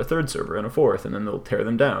just add a third server and a fourth, and then they'll tear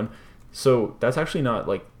them down. So that's actually not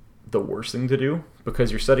like the worst thing to do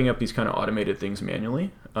because you're setting up these kind of automated things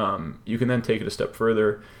manually. You can then take it a step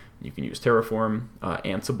further. You can use Terraform.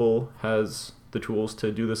 Ansible has the tools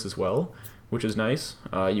to do this as well, which is nice.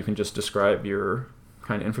 You can just describe your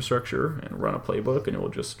kind of infrastructure and run a playbook, and it will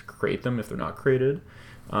just create them if they're not created.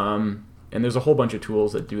 And there's a whole bunch of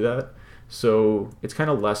tools that do that. So it's kind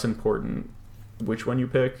of less important which one you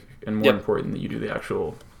pick and more important that you do the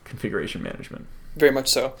actual configuration management. Very much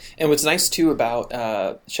so. And what's nice too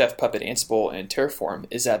about Chef, Puppet, Ansible, and Terraform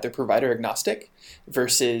is that they're provider agnostic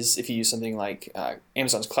versus if you use something like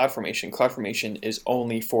Amazon's CloudFormation. CloudFormation is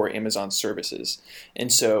only for Amazon services.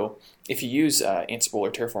 And so if you use Ansible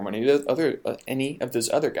or Terraform or any of those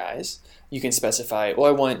other guys, you can specify, well,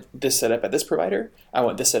 I want this setup at this provider, I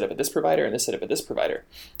want this setup at this provider, and this setup at this provider.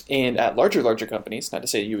 And at larger companies, not to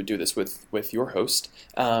say you would do this with your host,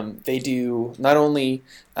 they do not only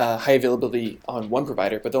high availability on one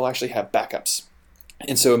provider, but they'll actually have backups.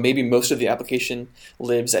 And so maybe most of the application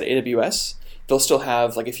lives at AWS. They'll still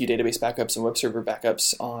have like a few database backups and web server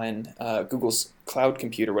backups on Google's Cloud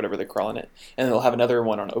Compute or whatever they're calling it. And they'll have another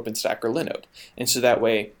one on OpenStack or Linode. And so that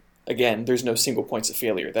way, again, there's no single points of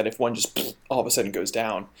failure, that if one just all of a sudden goes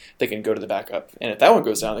down, they can go to the backup. And if that one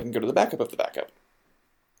goes down, they can go to the backup of the backup.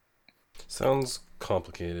 Sounds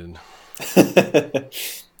complicated.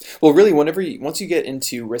 Well, really, once you get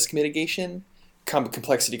into risk mitigation,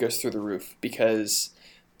 complexity goes through the roof because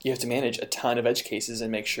you have to manage a ton of edge cases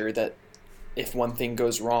and make sure that if one thing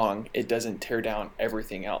goes wrong, it doesn't tear down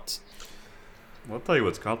everything else. Well, I'll tell you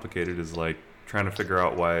what's complicated is like trying to figure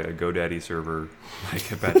out why a GoDaddy server,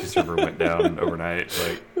 like Apache server, went down overnight.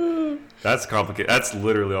 Like that's complicated. That's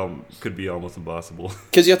literally could be almost impossible.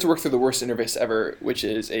 Because you have to work through the worst interface ever, which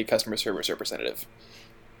is a customer service representative.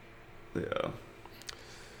 Yeah.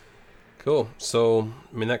 Cool. So,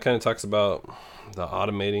 I mean, that kind of talks about the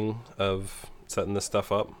automating of setting this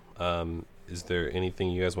stuff up. Is there anything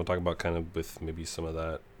you guys want to talk about kind of with maybe some of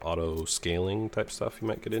that auto scaling type stuff you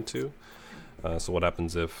might get into? So what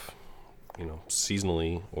happens if,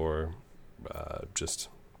 seasonally or just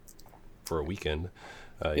for a weekend,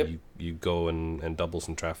 you go and double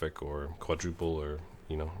some traffic or quadruple or,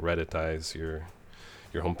 Redditize your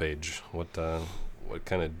homepage? What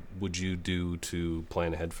kind of would you do to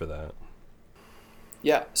plan ahead for that?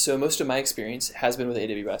 Yeah, so most of my experience has been with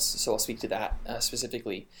AWS, so I'll speak to that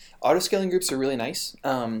specifically. Auto-scaling groups are really nice.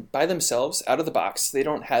 By themselves, out of the box, they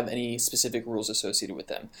don't have any specific rules associated with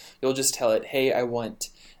them. You'll just tell it, hey, I want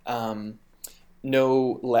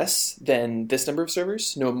no less than this number of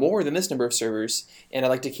servers, no more than this number of servers, and I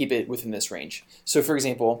like to keep it within this range. So for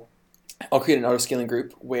example, I'll create an auto-scaling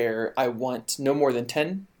group where I want no more than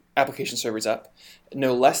 10 application servers up,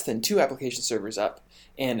 no less than 2 application servers up,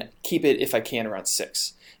 and keep it, if I can, around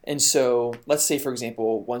 6. And so let's say, for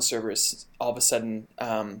example, one server is all of a sudden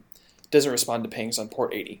doesn't respond to pings on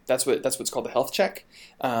port 80. That's what's called a health check.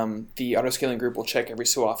 The auto-scaling group will check every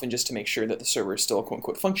so often just to make sure that the server is still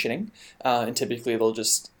quote-unquote functioning, and typically they'll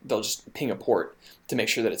just ping a port to make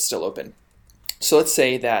sure that it's still open. So let's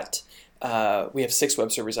say that we have 6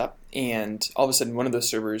 web servers up, and all of a sudden one of those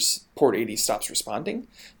servers, port 80, stops responding.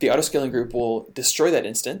 The auto-scaling group will destroy that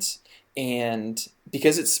instance, and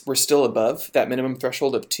because we're still above that minimum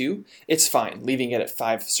threshold of 2, it's fine, leaving it at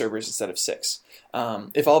 5 servers instead of 6.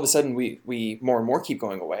 If all of a sudden we more and more keep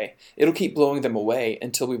going away, it'll keep blowing them away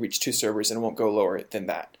until we reach 2 servers, and it won't go lower than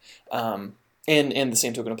that. And the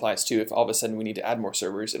same token applies too. If all of a sudden we need to add more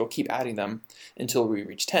servers, it'll keep adding them until we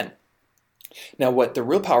reach 10. Now, what the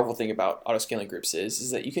real powerful thing about auto-scaling groups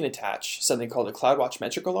is that you can attach something called a CloudWatch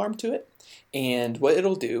metric alarm to it. And what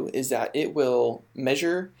it'll do is that it will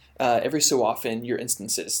measure every so often your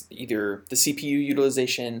instances, either the CPU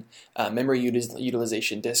utilization, memory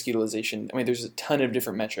utilization, disk utilization. I mean, there's a ton of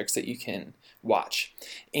different metrics that you can watch.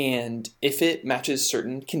 And if it matches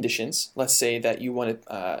certain conditions, let's say that you want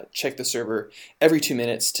to check the server every 2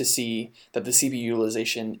 minutes to see that the CPU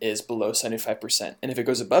utilization is below 75%. And if it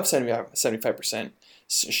goes above 75%,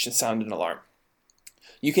 it should sound an alarm.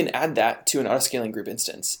 You can add that to an auto-scaling group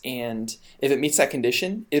instance. And if it meets that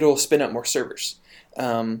condition, it'll spin up more servers.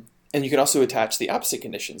 And you can also attach the opposite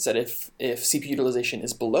conditions, that if CPU utilization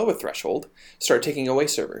is below a threshold, start taking away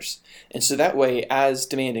servers. And so that way, as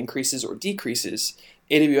demand increases or decreases,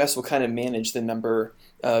 AWS will kind of manage the number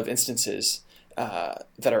of instances that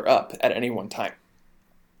are up at any one time.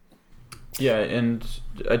 Yeah, and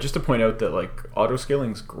just to point out that like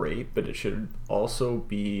auto-scaling is great, but it should also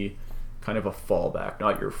be kind of a fallback,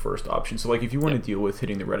 not your first option. So like if you want to deal with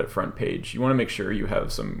hitting the Reddit front page, you want to make sure you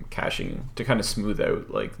have some caching to kind of smooth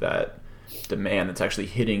out like that demand that's actually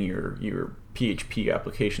hitting your PHP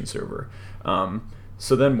application server.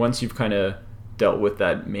 So then once you've kind of dealt with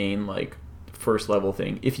that main like first level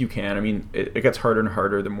thing, if you can, I mean, it gets harder and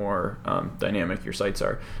harder the more dynamic your sites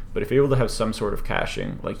are. But if you're able to have some sort of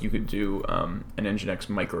caching, like you could do an Nginx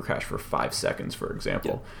microcache for 5 seconds, for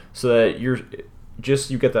example, so that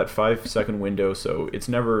you get that 5-second window, so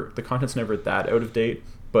the content's never that out of date,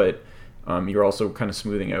 but you're also kind of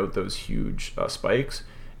smoothing out those huge spikes.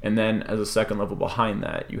 And then as a second level behind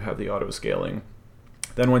that, you have the auto scaling.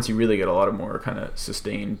 Then once you really get a lot of more kind of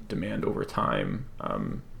sustained demand over time,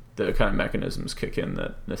 the kind of mechanisms kick in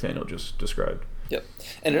that Nathaniel just described. Yep.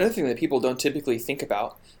 And another thing that people don't typically think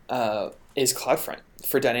about is CloudFront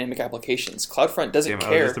for dynamic applications. CloudFront doesn't care.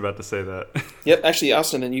 I was just about to say that. Yep. Actually,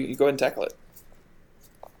 Austin, then you go ahead and tackle it.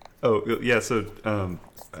 Oh, yeah, so I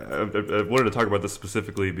wanted to talk about this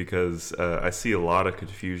specifically because I see a lot of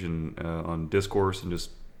confusion on Discourse and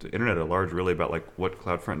just the internet at large really about like what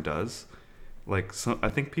CloudFront does. Like I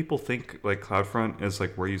think people think like CloudFront is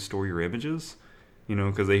like where you store your images, you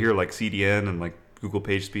know, because they hear like CDN and like Google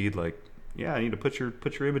PageSpeed, like, yeah, I need to put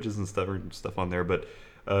your images and stuff on there. But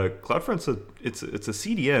CloudFront's it's a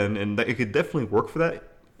CDN, and it could definitely work for that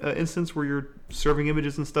instance where you're serving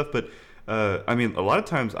images and stuff, but I mean, a lot of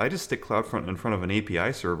times I just stick CloudFront in front of an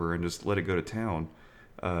API server and just let it go to town.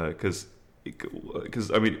 Because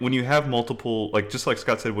I mean, when you have multiple, like just like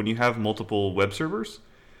Scott said, when you have multiple web servers,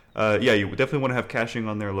 yeah, you definitely want to have caching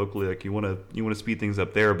on there locally. Like you want to speed things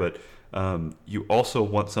up there, but you also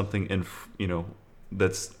want something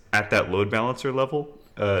that's at that load balancer level.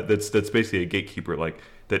 That's basically a gatekeeper, like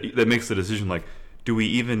that makes the decision like, do we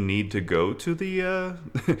even need to go to the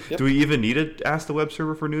Yep. do we even need to ask the web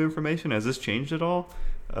server for new information? Has this changed at all?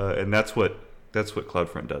 And that's what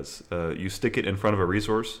CloudFront does. You stick it in front of a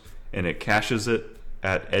resource and it caches it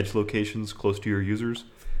at edge locations close to your users,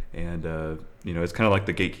 and it's kind of like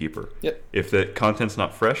the gatekeeper. Yep. If the content's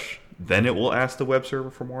not fresh, then it will ask the web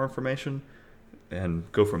server for more information and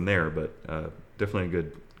go from there. But definitely a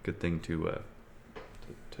good thing to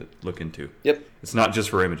look into. Yep. It's not just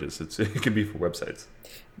for images. It can be for websites.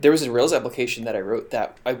 There was a Rails application that I wrote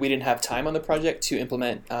that we didn't have time on the project to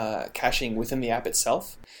implement caching within the app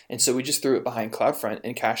itself. And so we just threw it behind CloudFront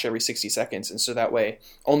and cache every 60 seconds. And so that way,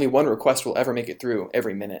 only one request will ever make it through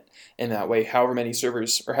every minute. And that way, however many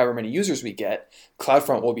servers or however many users we get,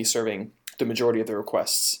 CloudFront will be serving the majority of the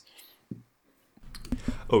requests.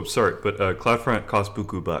 Oh, sorry, but CloudFront costs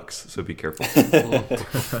buku bucks, so be careful.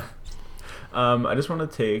 I just want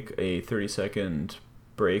to take a 30-second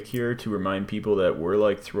break here to remind people that we're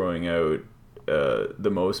like throwing out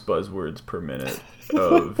the most buzzwords per minute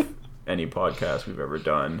of any podcast we've ever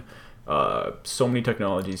done. So many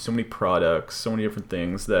technologies, so many products, so many different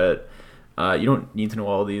things that You don't need to know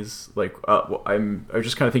all these. Like, I was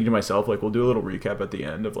just kind of thinking to myself, like, we'll do a little recap at the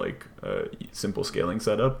end of like simple scaling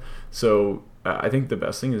setup. So I think the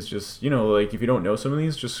best thing is just, like if you don't know some of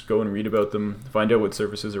these, just go and read about them, find out what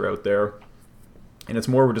services are out there. And it's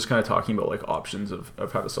more, we're just kind of talking about like options of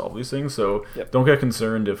how to solve these things. So Don't get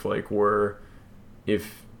concerned if like we're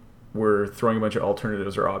throwing a bunch of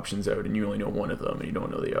alternatives or options out and you only know one of them and you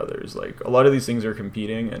don't know the others. Like a lot of these things are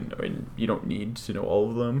competing, and I mean, you don't need to know all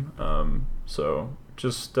of them. So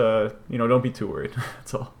just don't be too worried.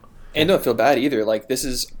 That's all. And don't feel bad either. Like this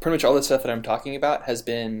is pretty much all the stuff that I'm talking about has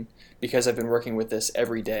been because I've been working with this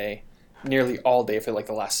every day, nearly all day for like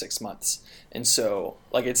the last 6 months. And so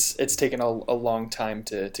like it's taken a long time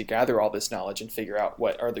to gather all this knowledge and figure out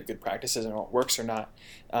what are the good practices and what works or not.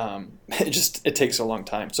 It takes a long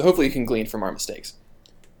time. So hopefully you can glean from our mistakes.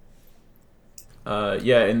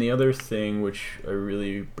 And the other thing which I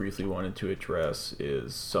really briefly wanted to address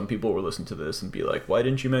is some people will listen to this and be like, why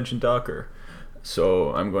didn't you mention Docker?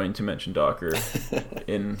 So I'm going to mention Docker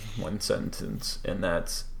in one sentence, and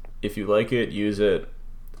that's, if you like it, use it.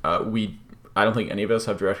 I don't think any of us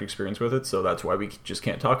have direct experience with it, so that's why we just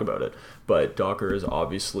can't talk about it. But Docker is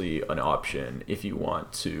obviously an option if you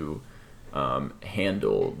want to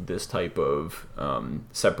handle this type of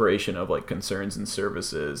separation of like concerns and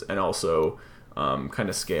services, and also kind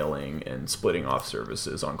of scaling and splitting off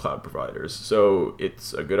services on cloud providers. So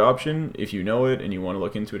it's a good option if you know it and you want to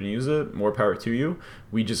look into it and use it. More power to you.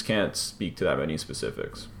 We just can't speak to that many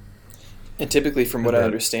specifics. And typically, from what I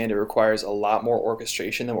understand, it requires a lot more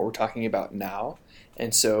orchestration than what we're talking about now.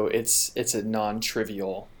 And so it's a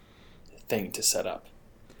non-trivial thing to set up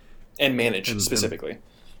and manage specifically.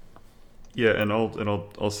 And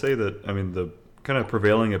I'll say that, I mean, the kind of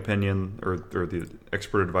prevailing opinion or the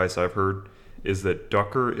expert advice I've heard is that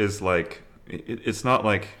Docker is like, it's not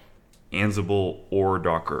like Ansible or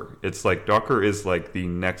Docker. It's like Docker is like the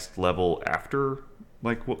next level after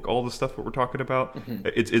like all the stuff that we're talking about. Mm-hmm.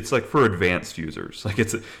 It's like for advanced users. Like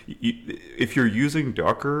if you're using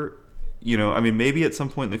Docker, I mean, maybe at some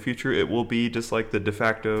point in the future it will be just like the de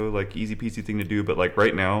facto like easy peasy thing to do. But like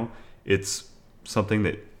right now, it's something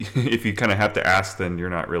that if you kind of have to ask, then you're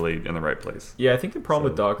not really in the right place. Yeah, I think the problem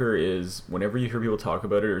with Docker is whenever you hear people talk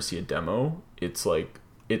about it or see a demo, it's like,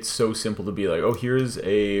 it's so simple to be like, oh, here's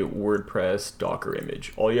a WordPress Docker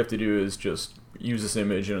image. All you have to do is just use this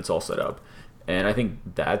image and it's all set up. And I think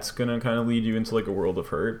that's going to kind of lead you into like a world of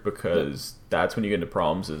hurt, because that's when you get into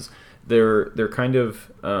problems. Is they're kind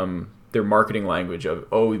of their marketing language of,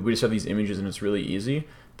 oh, we just have these images and it's really easy.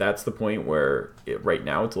 That's the point where right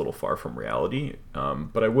now it's a little far from reality.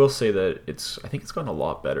 But I will say that I think it's gotten a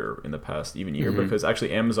lot better in the past even year, because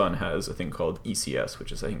actually Amazon has a thing called ECS,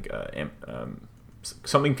 which is I think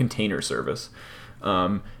something container service,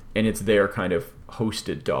 and it's their kind of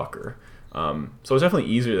hosted Docker. So it's definitely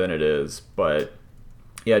easier than it is, but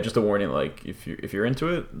yeah, just a warning, like if you're into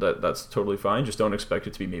it, that's totally fine. Just don't expect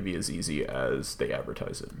it to be maybe as easy as they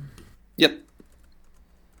advertise it. Yep.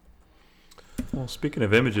 Well, speaking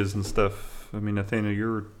of images and stuff, I mean,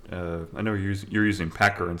 Nathaniel, I know you're using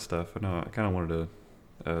Packer and stuff. I kind of wanted to.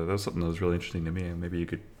 That was something that was really interesting to me, and maybe you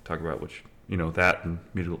could talk about that and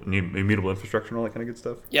immutable infrastructure and all that kind of good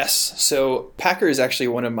stuff. Yes. So Packer is actually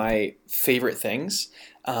one of my favorite things.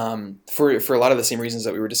 For a lot of the same reasons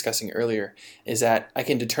that we were discussing earlier, is that I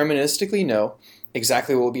can deterministically know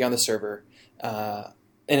exactly what will be on the server, and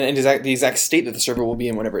the exact state that the server will be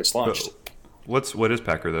in whenever it's launched. What is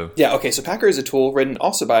Packer though? Yeah, okay. So Packer is a tool written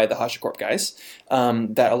also by the HashiCorp guys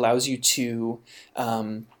that allows you to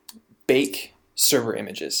bake server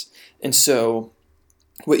images, and so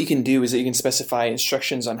what you can do is that you can specify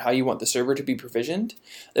instructions on how you want the server to be provisioned.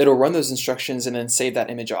 It'll run those instructions and then save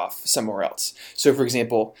that image off somewhere else. So for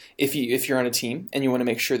example, if you're on a team and you want to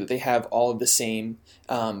make sure that they have all of the same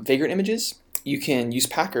Vagrant images, you can use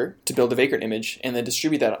Packer to build a Vagrant image and then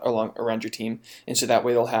distribute that around your team. And so that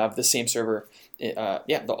way they'll have the same server.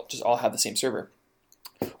 They'll just all have the same server.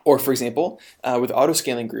 Or, for example, with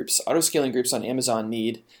auto-scaling groups on Amazon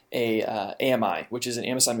need a AMI, which is an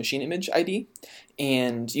Amazon Machine Image ID,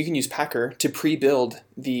 and you can use Packer to pre-build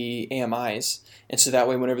the AMIs, and so that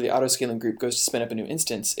way whenever the auto-scaling group goes to spin up a new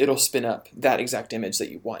instance, it'll spin up that exact image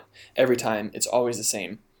that you want. Every time, it's always the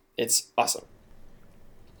same. It's awesome.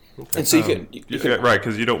 Okay. And so you can right,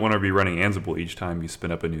 because you don't want to be running Ansible each time you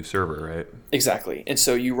spin up a new server, right? Exactly, and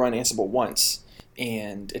so you run Ansible once,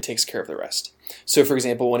 and it takes care of the rest. So, for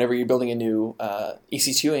example, whenever you're building a new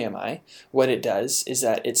EC2 AMI, what it does is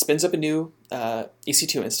that it spins up a new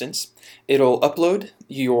EC2 instance. It'll upload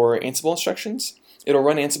your Ansible instructions. It'll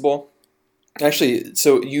run Ansible Actually,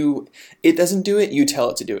 it doesn't do it, you tell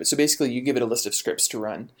it to do it. So basically you give it a list of scripts to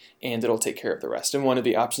run and it'll take care of the rest. And one of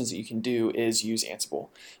the options that you can do is use Ansible.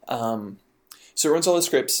 So it runs all the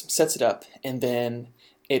scripts, sets it up, and then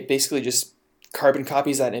it basically just carbon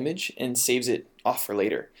copies that image and saves it off for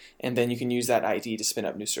later. And then you can use that ID to spin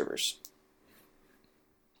up new servers.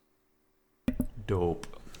 Dope.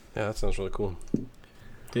 Yeah, that sounds really cool.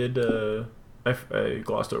 Did I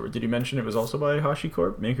glossed over? Did you mention it was also by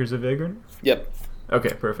HashiCorp, makers of Vagrant? Yep.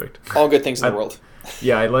 Okay, perfect. All good things in the world.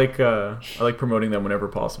 Yeah, I like promoting them whenever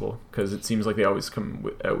possible because it seems like they always come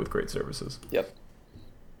out with great services. Yep.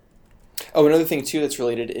 Oh, another thing too that's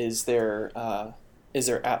related is their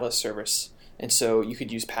Atlas service, and so you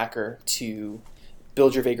could use Packer to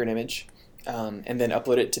build your Vagrant image, and then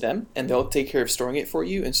upload it to them, and they'll take care of storing it for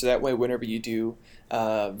you. And so that way, whenever you do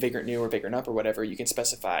Vagrant New or Vagrant Up or whatever, you can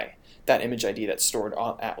specify that image ID that's stored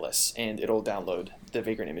on Atlas, and it'll download the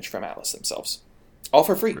Vagrant image from Atlas themselves, all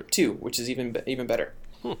for free too, which is even better.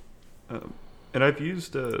 And I've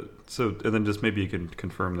used and then just maybe you can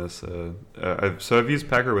confirm this. I've used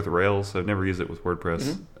Packer with Rails. I've never used it with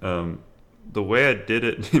WordPress. Mm-hmm. The way I did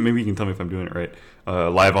it, maybe you can tell me if I'm doing it right.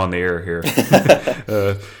 Live on the air here.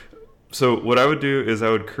 So what I would do is I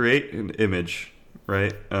would create an image,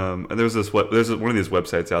 right? And there's one of these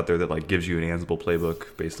websites out there that like gives you an Ansible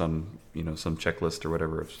playbook based on some checklist or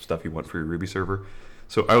whatever of stuff you want for your Ruby server.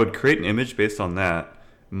 So I would create an image based on that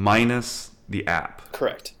minus the app.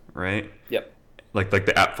 Correct. Right. Yep. Like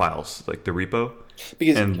the app files, like the repo,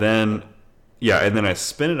 and then I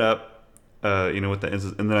spin it up, with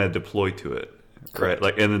the and then I deploy to it, correct.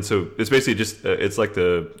 Right? And then so it's basically just it's like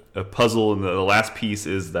a puzzle, and the last piece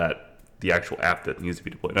is that the actual app that needs to be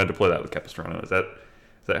deployed. And I deploy that with Capistrano. Is that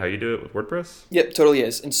how you do it with WordPress? Yep, totally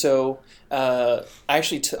is. And so I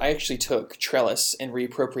actually took Trellis and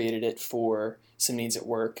reappropriated it for some needs at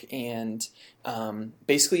work, and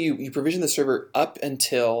basically you provision the server up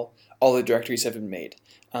until all the directories have been made.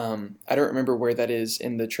 I don't remember where that is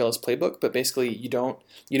in the Trellis playbook, but basically you don't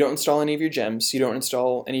install any of your gems, you don't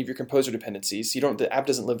install any of your composer dependencies, the app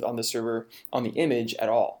doesn't live on the server on the image at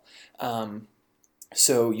all.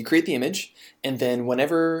 So you create the image, and then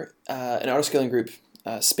whenever an autoscaling group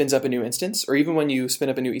spins up a new instance, or even when you spin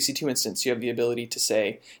up a new EC2 instance, you have the ability to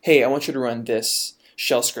say, hey, I want you to run this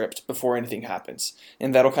shell script before anything happens,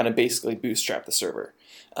 and that'll kind of basically bootstrap the server.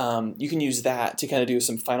 You can use that to kind of do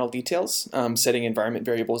some final details, setting environment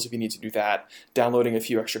variables if you need to do that, downloading a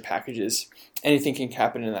few extra packages. Anything can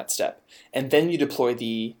happen in that step. And then you deploy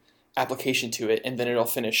the application to it, and then it'll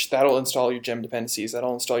finish. That'll install your gem dependencies,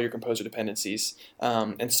 that'll install your composer dependencies,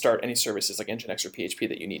 and start any services like Nginx or PHP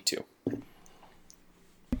that you need to.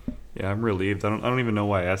 Yeah, I'm relieved. I don't even know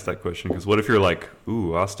why I asked that question, because what if you're like,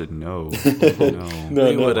 ooh, Austin, no.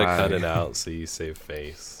 We would have cut it out so you save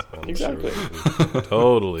face. Exactly. Sure we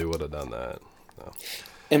totally would have done that. No.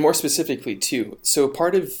 And more specifically, too, so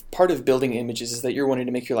part of building images is that you're wanting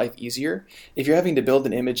to make your life easier. If you're having to build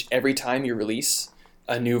an image every time you release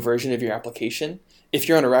a new version of your application, if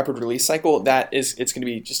you're on a rapid release cycle, it's going to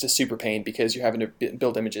be just a super pain, because you're having to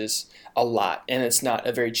build images a lot, and it's not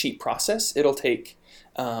a very cheap process. It'll take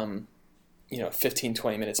 15,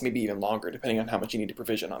 20 minutes, maybe even longer, depending on how much you need to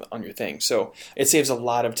provision on your thing. So it saves a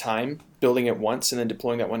lot of time building it once and then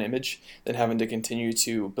deploying that one image than having to continue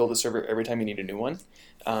to build a server every time you need a new one.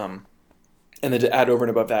 And then to add over and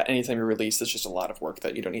above that, anytime you release, that's just a lot of work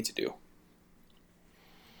that you don't need to do.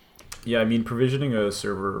 Yeah, I mean, provisioning a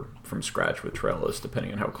server from scratch with Trellis,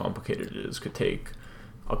 depending on how complicated it is, could take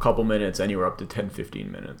a couple minutes, anywhere up to 10,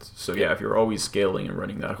 15 minutes. So yeah, if you're always scaling and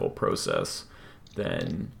running that whole process,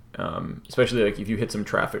 then especially like if you hit some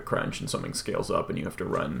traffic crunch and something scales up and you have to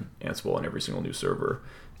run Ansible on every single new server,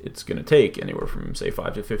 it's going to take anywhere from, say,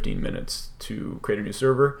 5 to 15 minutes to create a new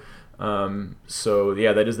server. So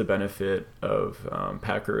yeah, that is the benefit of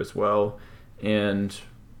Packer as well. And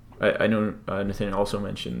I know Nathaniel also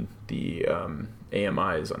mentioned the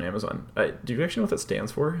AMIs on Amazon. Do you actually know what that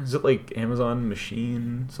stands for? Is it like Amazon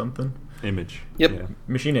Machine something? Image. Yep. Yeah.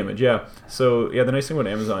 Machine image, yeah. So yeah, the nice thing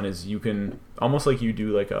about Amazon is you can, almost like you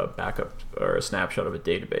do like a backup or a snapshot of a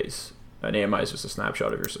database. An AMI is just a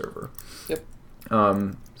snapshot of your server. Yep.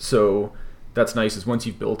 So that's nice, is once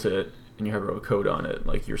you've built it and you have a code on it,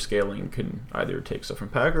 like your scaling can either take stuff from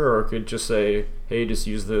Packer, or it could just say, hey, just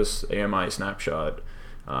use this AMI snapshot.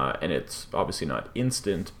 And it's obviously not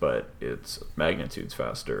instant, but it's magnitudes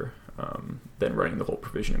faster than running the whole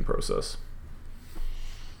provisioning process.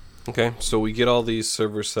 Okay, so we get all these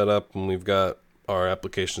servers set up, and we've got our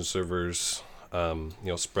application servers,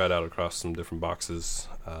 spread out across some different boxes.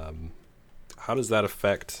 How does that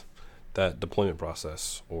affect that deployment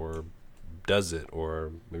process or does it,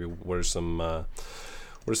 or maybe what are some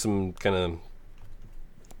kind of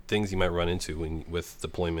things you might run into with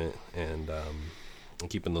deployment and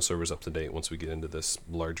keeping those servers up to date once we get into this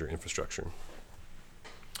larger infrastructure.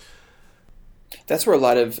 That's where a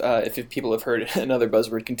lot of, if people have heard another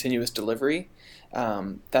buzzword, continuous delivery,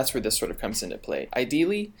 that's where this sort of comes into play.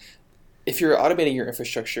 Ideally, if you're automating your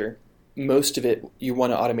infrastructure, most of it, you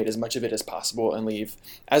want to automate as much of it as possible and leave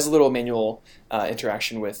as little manual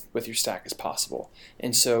interaction with your stack as possible.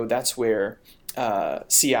 And so that's where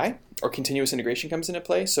CI, or continuous integration, comes into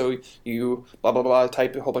play. So you blah, blah, blah,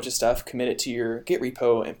 type a whole bunch of stuff, commit it to your Git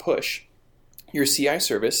repo, and push. Your CI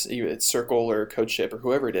service, it's Circle or CodeShip or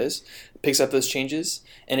whoever it is, picks up those changes,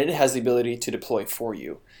 and it has the ability to deploy for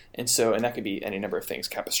you. And that could be any number of things.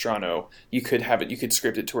 Capistrano, you could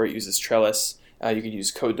script it to where it uses Trellis. You could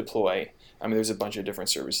use Code Deploy. I mean, there's a bunch of different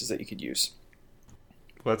services that you could use.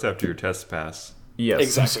 Well, that's after your tests pass. Yes,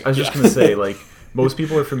 exactly. I was just going to say, like, most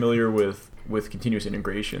people are familiar with continuous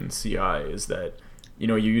integration. CI is that,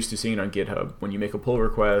 you're used to seeing it on GitHub. When you make a pull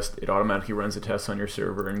request, it automatically runs a test on your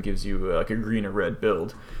server and gives you like a green or red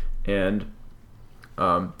build. And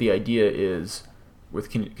the idea is with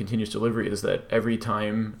continuous delivery is that every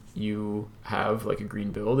time you have like a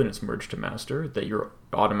green build and it's merged to master, that you're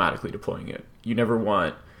automatically deploying it. You never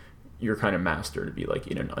want your kind of master to be like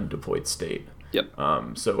in an undeployed state. Yep.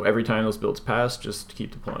 So every time those builds pass, just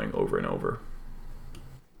keep deploying over and over.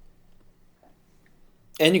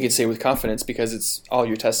 And you can say with confidence, because it's all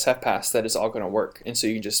your tests have passed, that it's all going to work. And so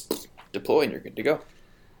you can just deploy and you're good to go.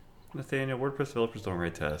 Nathaniel, WordPress developers don't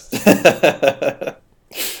write tests. WP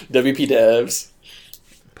devs.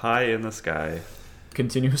 Pie in the sky.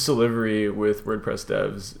 Continuous delivery with WordPress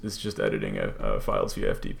devs is just editing files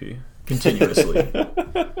via FTP continuously.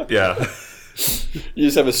 Yeah. You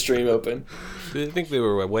just have a stream open. I think they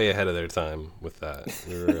were way ahead of their time with that.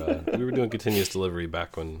 We were doing continuous delivery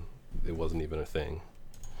back when it wasn't even a thing.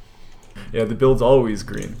 Yeah, the build's always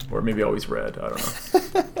green, or maybe always red. I don't know.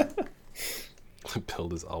 The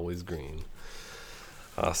build is always green.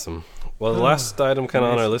 Awesome. Well, the last item kind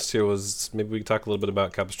of on our list here was maybe we could talk a little bit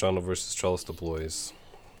about Capistrano versus Trellis deploys.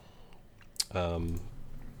 I don't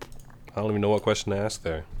even know what question to ask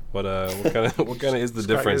there. What kind of is the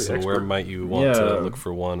difference, and where might you want to look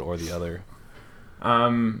for one or the other? I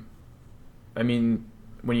mean,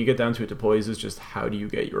 when you get down to it, deploys is just how do you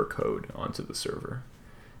get your code onto the server.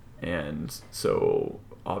 And so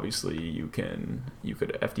obviously you could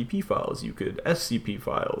FTP files, you could SCP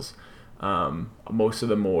files. Most of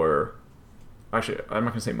the more, actually I'm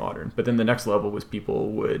not going to say modern, but then the next level was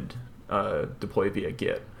people would deploy via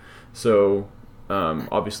Git. So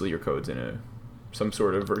obviously your code's in some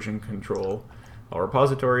sort of version control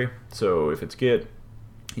repository. So if it's Git,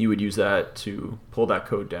 you would use that to pull that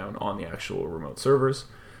code down on the actual remote servers.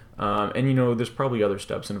 And there's probably other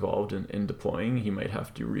steps involved in deploying. You might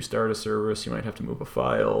have to restart a service. You might have to move a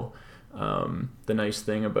file. The nice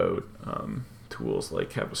thing about tools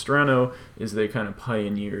like Capistrano is they kind of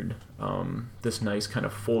pioneered this nice kind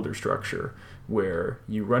of folder structure where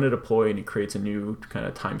you run a deploy and it creates a new kind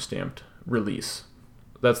of time-stamped release.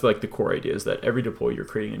 That's like the core idea, is that every deploy you're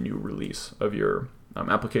creating a new release of your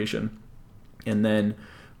application. And then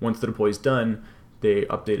once the deploy is done, they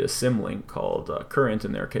update a symlink called current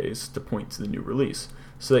in their case to point to the new release,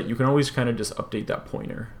 so that you can always kind of just update that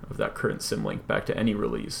pointer of that current symlink back to any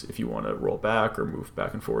release if you want to roll back or move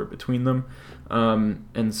back and forward between them.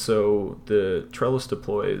 And so the Trellis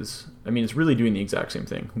deploys, it's really doing the exact same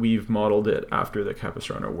thing. We've modeled it after the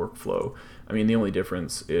Capistrano workflow. The only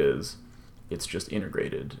difference is it's just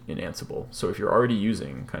integrated in Ansible. So if you're already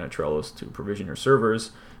using kind of Trellis to provision your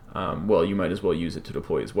servers, you might as well use it to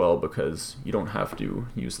deploy as well, because you don't have to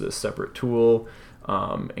use this separate tool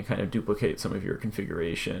and kind of duplicate some of your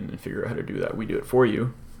configuration and figure out how to do that. We do it for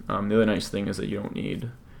you. The other nice thing is that you don't need,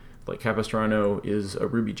 like Capistrano is a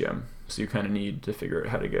Ruby gem, so you kind of need to figure out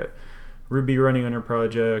how to get Ruby running on your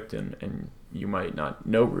project, and you might not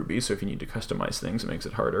know Ruby, so if you need to customize things, it makes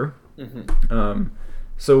it harder. Mm-hmm.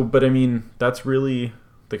 That's really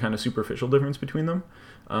the kind of superficial difference between them.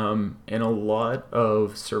 And a lot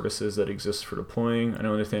of services that exist for deploying, I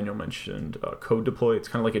know Nathaniel mentioned Code Deploy. It's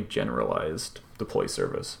kind of like a generalized deploy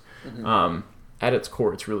service. Mm-hmm. At its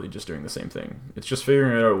core, it's really just doing the same thing. It's just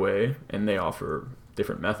figuring out a way, and they offer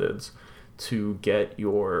different methods to get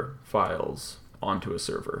your files onto a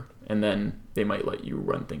server. And then they might let you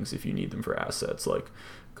run things if you need them for assets like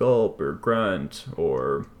Gulp or Grunt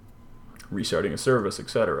or restarting a service,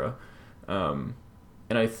 etc. And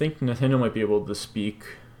I think Nathaniel might be able to speak.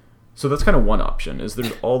 So that's kind of one option, is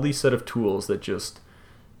there's all these set of tools that just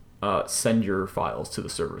send your files to the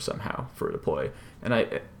server somehow for a deploy. And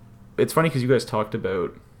it's funny because you guys talked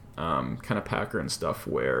about kind of Packer and stuff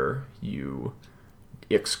where you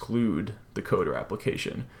exclude the code or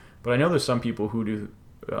application. But I know there's some people who do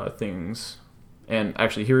things, and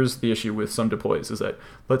actually here's the issue with some deploys is that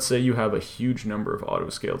let's say you have a huge number of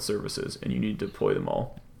auto-scaled services and you need to deploy them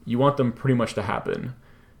all. You want them pretty much to happen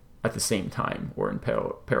at the same time or in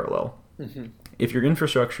parallel. Mm-hmm. If your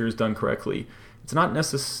infrastructure is done correctly, it's not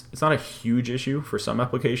a huge issue for some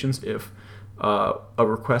applications if a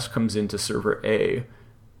request comes into server A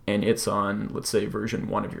and it's on, let's say, version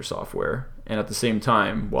 1 of your software, and at the same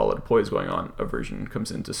time, while a deploy is going on, a version comes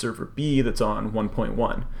into server B that's on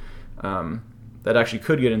 1.1. That actually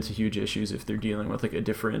could get into huge issues if they're dealing with like a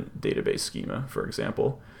different database schema, for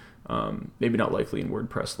example. Maybe not likely in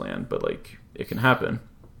WordPress land, but like it can happen.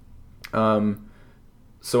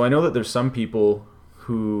 So I know that there's some people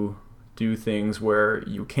who do things where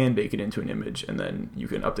you can bake it into an image and then you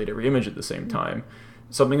can update every image at the same time.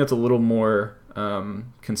 Something that's a little more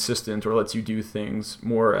consistent or lets you do things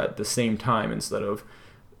more at the same time instead of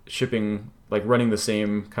shipping, like running the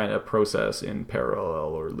same kind of process in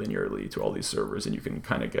parallel or linearly to all these servers, and you can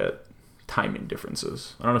kind of get timing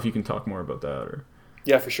differences. I don't know if you can talk more about that or...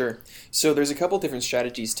 Yeah, for sure. So there's a couple different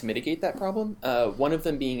strategies to mitigate that problem. One of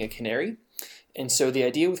them being a canary. And so the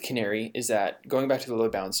idea with canary is that, going back to the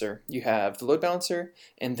load balancer, you have the load balancer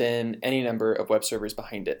and then any number of web servers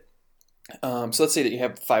behind it. So let's say that you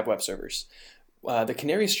have 5 web servers. The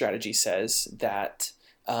canary strategy says that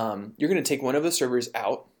you're going to take one of the servers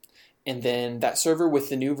out, and then that server with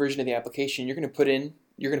the new version of the application, you're going to put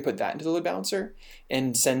that into the load balancer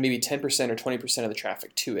and send maybe 10% or 20% of the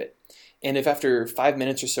traffic to it. And if after 5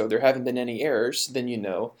 minutes or so there haven't been any errors, then you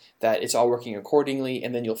know that it's all working accordingly,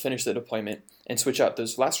 and then you'll finish the deployment and switch out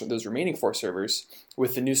those remaining 4 servers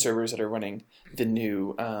with the new servers that are running the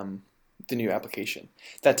new application.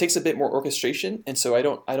 That takes a bit more orchestration, and so I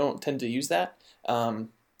don't tend to use that.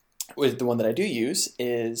 With the one that I do use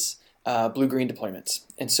is blue-green deployments.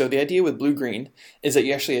 And so the idea with blue-green is that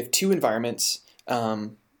you actually have 2 environments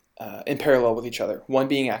in parallel with each other, one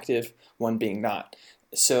being active, one being not.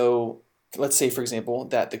 So let's say, for example,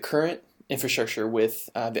 that the current infrastructure with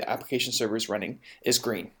the application servers running is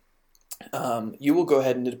green. You will go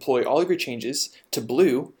ahead and deploy all of your changes to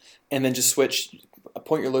blue, and then just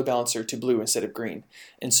point your load balancer to blue instead of green.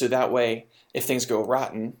 And so that way, if things go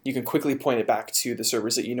rotten, you can quickly point it back to the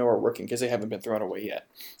servers that you know are working because they haven't been thrown away yet.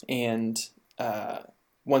 And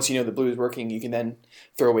once you know the blue is working, you can then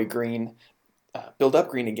throw away green, build up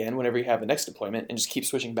green again whenever you have the next deployment, and just keep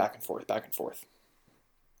switching back and forth, back and forth.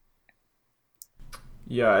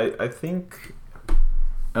 Yeah, I think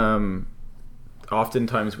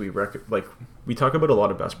oftentimes we talk about a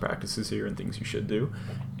lot of best practices here and things you should do,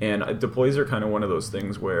 and deploys are kind of one of those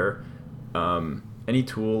things where any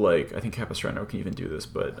tool, like I think Capistrano can even do this,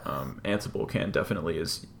 but Ansible can definitely,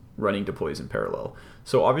 is running deploys in parallel.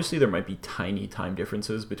 So obviously there might be tiny time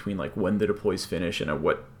differences between like when the deploys finish and at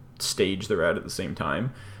what stage they're at the same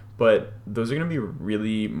time, but those are going to be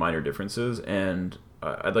really minor differences, and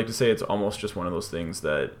I'd like to say it's almost just one of those things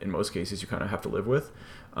that in most cases you kind of have to live with.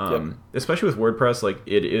 Especially with WordPress, like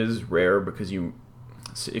it is rare because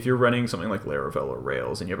if you're running something like Laravel or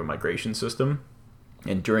Rails and you have a migration system,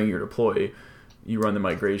 and during your deploy you run the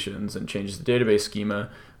migrations and changes the database schema,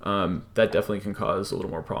 that definitely can cause a little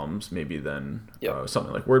more problems maybe than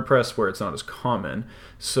something like WordPress where it's not as common.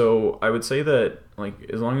 So I would say that like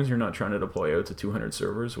as long as you're not trying to deploy out to 200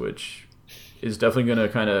 servers, which is definitely going to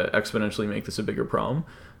kind of exponentially make this a bigger problem.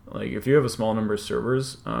 Like if you have a small number of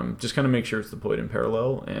servers, just kind of make sure it's deployed in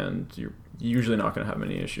parallel, and you're usually not going to have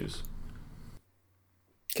many issues.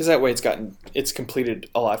 Because that way it's completed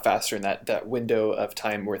a lot faster, and that window of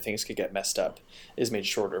time where things could get messed up is made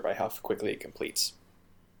shorter by how quickly it completes.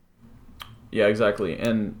 Yeah, exactly.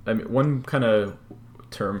 And I mean, one kind of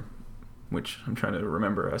term, which I'm trying to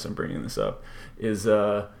remember as I'm bringing this up, is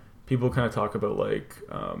people kind of talk about like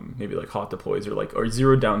maybe like hot deploys or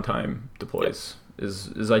zero downtime deploys.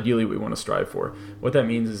 Is ideally what we want to strive for. What that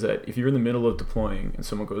means is that if you're in the middle of deploying and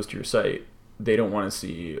someone goes to your site, they don't want to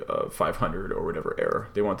see a 500 or whatever error.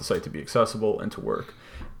 They want the site to be accessible and to work.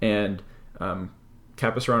 And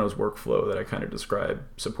Capistrano's workflow that I kind of described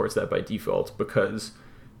supports that by default, because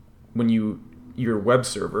when your web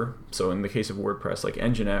server, so in the case of WordPress, like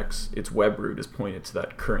Nginx, its web root is pointed to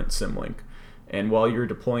that current symlink. And while you're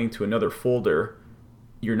deploying to another folder,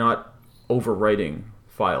 you're not overwriting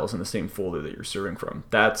files in the same folder that you're serving from.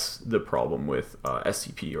 That's the problem with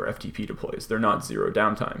SCP or FTP deploys. They're not zero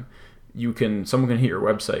downtime. Someone can hit your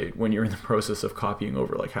website when you're in the process of copying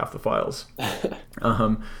over like half the files.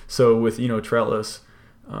 So with Trellis,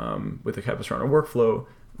 with the Capistrano workflow,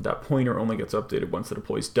 that pointer only gets updated once the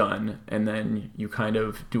deploy is done, and then you kind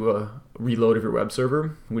of do a reload of your web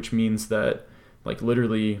server, which means that, like,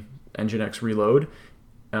 literally Nginx reload,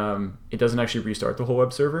 it doesn't actually restart the whole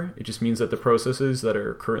web server. It just means that the processes that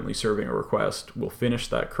are currently serving a request will finish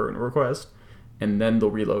that current request, and then they'll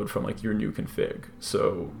reload from, like, your new config.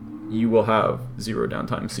 So you will have zero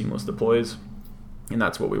downtime, seamless deploys, and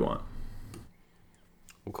that's what we want.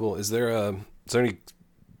 Cool. Is there any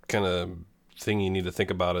kind of thing you need to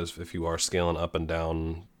think about as if you are scaling up and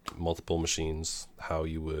down multiple machines, how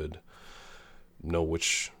you would know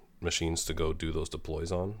which machines to go do those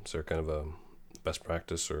deploys on? Is there kind of a best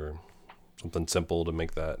practice or something simple to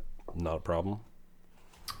make that not a problem?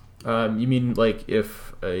 You mean like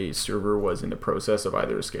if a server was in the process of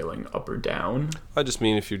either scaling up or down? I just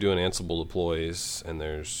mean if you're doing Ansible deploys and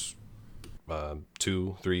there's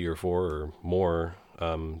 2, 3, or 4 or more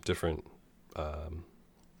different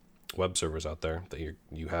web servers out there that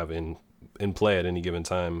you have in play at any given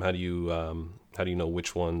time. How do you know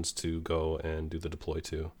which ones to go and do the deploy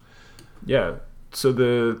to? Yeah. So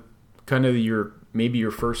the kind of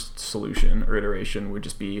your first solution or iteration would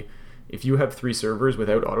just be, if you have 3 servers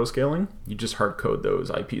without auto scaling, you just hard code those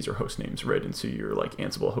IPs or host names right into your, like,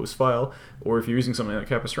 Ansible host file. Or if you're using something like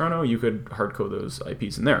Capistrano, you could hard code those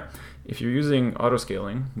IPs in there. If you're using auto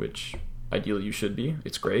scaling, which ideally you should be,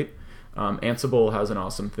 it's great. Ansible has an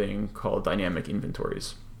awesome thing called dynamic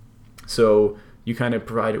inventories. So you kind of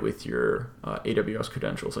provide it with your AWS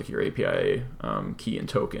credentials, like your API key and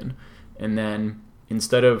token. And then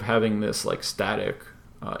instead of having this, like, static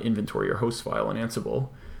inventory or host file in Ansible,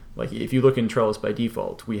 like if you look in Trellis by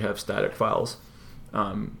default, we have static files.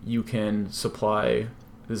 You can supply,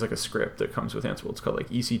 there's like a script that comes with Ansible. It's called like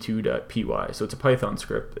ec2.py. So it's a Python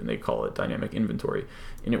script, and they call it dynamic inventory.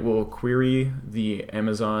 And it will query the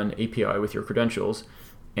Amazon API with your credentials,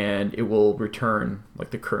 and it will return,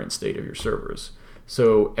 like, the current state of your servers.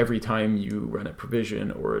 So every time you run a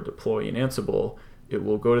provision or a deploy in Ansible, it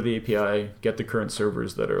will go to the API, get the current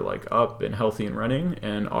servers that are, like, up and healthy and running,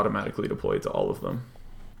 and automatically deploy to all of them.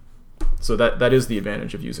 So that is the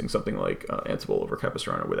advantage of using something like Ansible over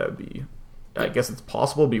Capistrano, where that would be, I guess it's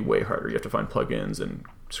possible, be way harder. You have to find plugins and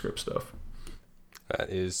script stuff.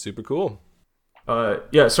 That is super cool.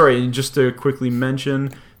 Yeah, sorry, just to quickly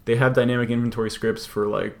mention, they have dynamic inventory scripts for,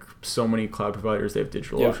 like, so many cloud providers. They have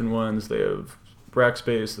DigitalOcean ones, they have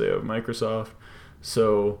Rackspace, they have Microsoft.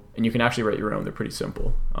 So, and you can actually write your own. They're pretty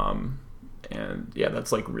simple. And yeah,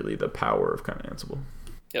 that's, like, really the power of kind of Ansible.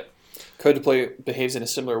 Yep. Code deploy behaves in a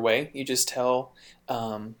similar way. You just tell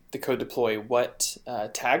the code deploy what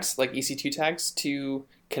tags, like EC2 tags, to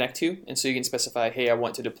connect to. And so you can specify, hey, I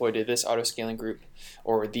want to deploy to this auto-scaling group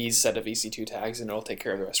or these set of EC2 tags, and it'll take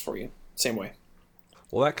care of the rest for you. Same way.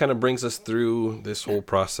 Well, that kind of brings us through this whole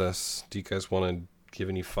process. Do you guys want to give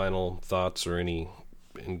any final thoughts or any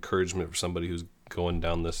encouragement for somebody who's going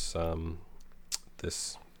down this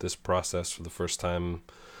this process for the first time?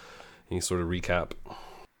 Any sort of recap?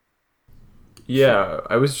 Yeah,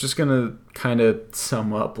 I was just going to kind of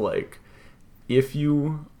sum up, like, if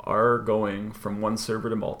you are going from one server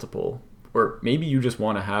to multiple, or maybe you just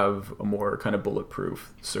want to have a more kind of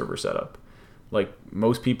bulletproof server setup. Like,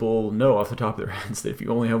 most people know off the top of their heads that if you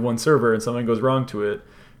only have one server and something goes wrong to it,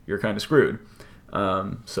 you're kind of screwed.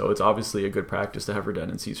 So it's obviously a good practice to have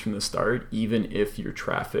redundancies from the start, even if your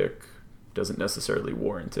traffic doesn't necessarily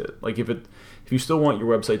warrant it. Like, if you still want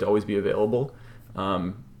your website to always be available,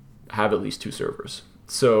 have at least 2 servers.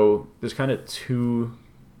 So there's kind of 3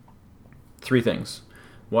 things.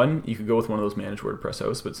 One, you could go with one of those managed WordPress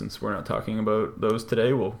hosts, but since we're not talking about those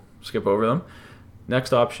today, we'll skip over them.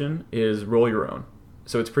 Next option is roll your own.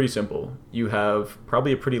 So it's pretty simple. You have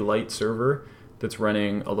probably a pretty light server that's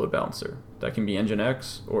running a load balancer. That can be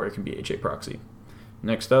Nginx or it can be HA proxy.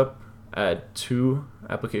 Next up, add 2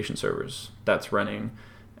 application servers. That's running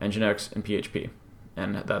Nginx and PHP.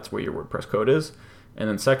 And that's where your WordPress code is. And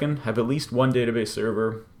then second, have at least one database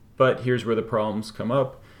server. But here's where the problems come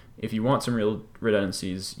up. If you want some real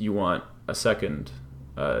redundancies, you want a second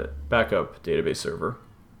backup database server.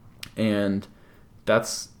 And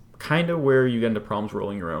that's kind of where you get into problems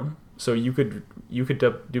rolling your own. So you could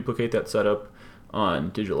duplicate that setup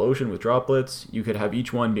on DigitalOcean with Droplets. You could have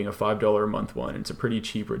each one being a $5 a month one. It's a pretty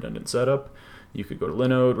cheap redundant setup. You could go to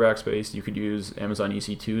Linode, Rackspace. You could use Amazon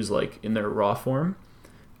EC2s like in their raw form.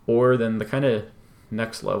 Or then the kind of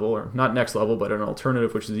next level, or not next level, but an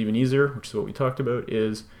alternative, which is even easier, which is what we talked about,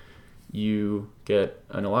 is you get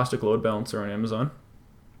an Elastic Load Balancer on Amazon.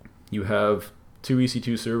 You have 2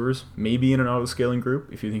 EC2 servers, maybe in an auto-scaling group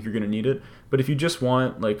if you think you're going to need it. But if you just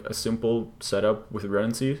want, like, a simple setup with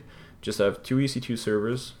redundancy, just have 2 EC2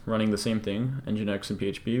 servers running the same thing, Nginx and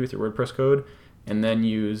PHP with your WordPress code, and then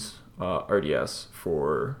use RDS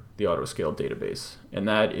for the auto-scale database. And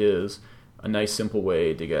that is a nice, simple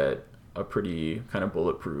way to get a pretty kind of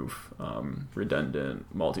bulletproof, redundant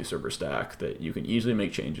multi-server stack that you can easily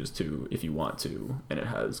make changes to if you want to, and it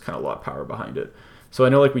has kind of a lot of power behind it. So I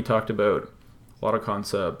know, like we talked about, a lot of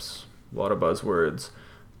concepts, a lot of buzzwords,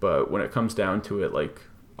 but when it comes down to it, like,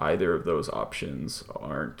 either of those options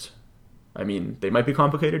aren't, I mean, they might be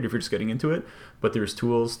complicated if you're just getting into it, but there's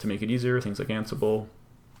tools to make it easier, things like Ansible.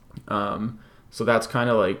 So that's kind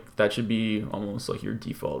of like, that should be almost like your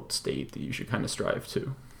default state that you should kind of strive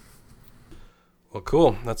to. Well,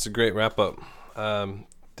 cool. That's a great wrap up.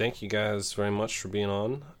 Thank you guys very much for being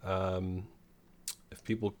on. If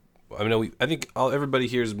people, I think everybody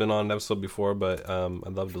here has been on an episode before, but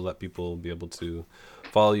I'd love to let people be able to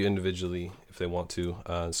follow you individually if they want to.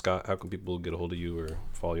 Scott, how can people get a hold of you or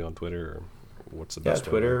follow you on Twitter, or what's the best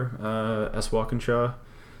way? Twitter, S. Walkinshaw.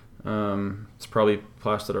 It's probably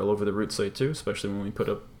plastered all over the Root site too, especially when we put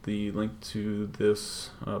up the link to this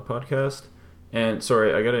podcast. And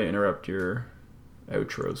sorry, I gotta interrupt your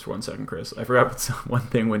outros for 1 second, Chris. I forgot one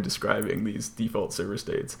thing when describing these default server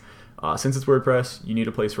states. Since it's WordPress, you need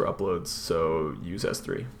a place for uploads, so use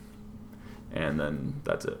S3. And then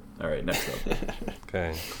that's it. All right, next up.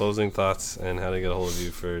 Okay, closing thoughts and how to get a hold of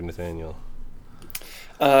you for Nathaniel.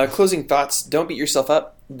 Closing thoughts, don't beat yourself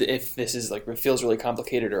up if this is like feels really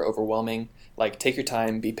complicated or overwhelming. Like, take your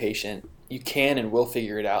time, be patient. You can and will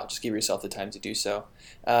figure it out. Just give yourself the time to do so.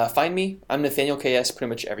 Find me. I'm Nathaniel KS pretty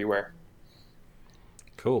much everywhere.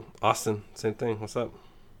 Cool. Austin, same thing. What's up?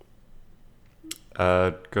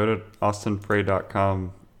 Go to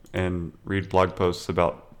austinfrey.com and read blog posts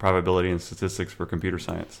about probability and statistics for computer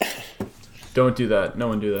science. Don't do that. No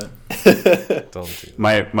one do that. Don't do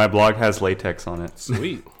that. My blog has latex on it.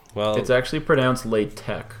 Sweet. Well, it's actually pronounced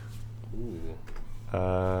latex.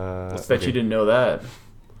 I bet you didn't know that.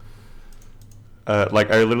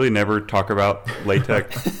 Like, I literally never talk about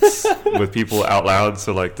latex with people out loud,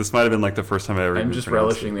 so like this might have been like the first time I ever. I'm just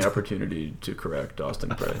relishing the opportunity to correct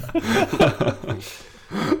Austin Frey.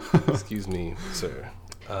 Excuse me, sir.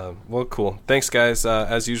 Well, cool. Thanks, guys.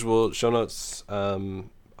 As usual, show notes are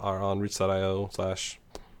on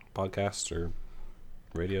roots.io/podcast or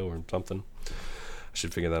radio or something. I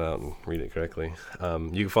should figure that out and read it correctly.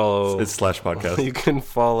 You can follow... It's /podcast. You can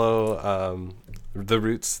follow the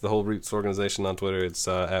Roots, the whole Roots organization on Twitter. It's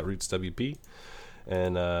at RootsWP.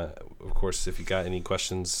 And, of course, if you got any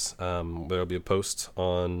questions, there'll be a post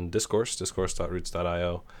on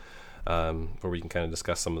discourse.roots.io, where we can kind of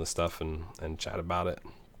discuss some of the stuff and chat about it.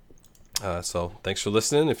 So thanks for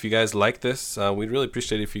listening. If you guys like this, we'd really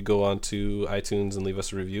appreciate it if you go on to iTunes and leave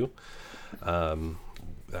us a review.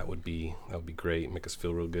 That would be great. Make us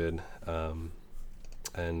feel real good. And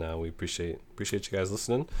we appreciate you guys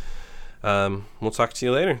listening. We'll talk to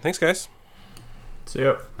you later. Thanks, guys. See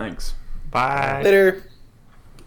ya. Thanks. Bye. Later.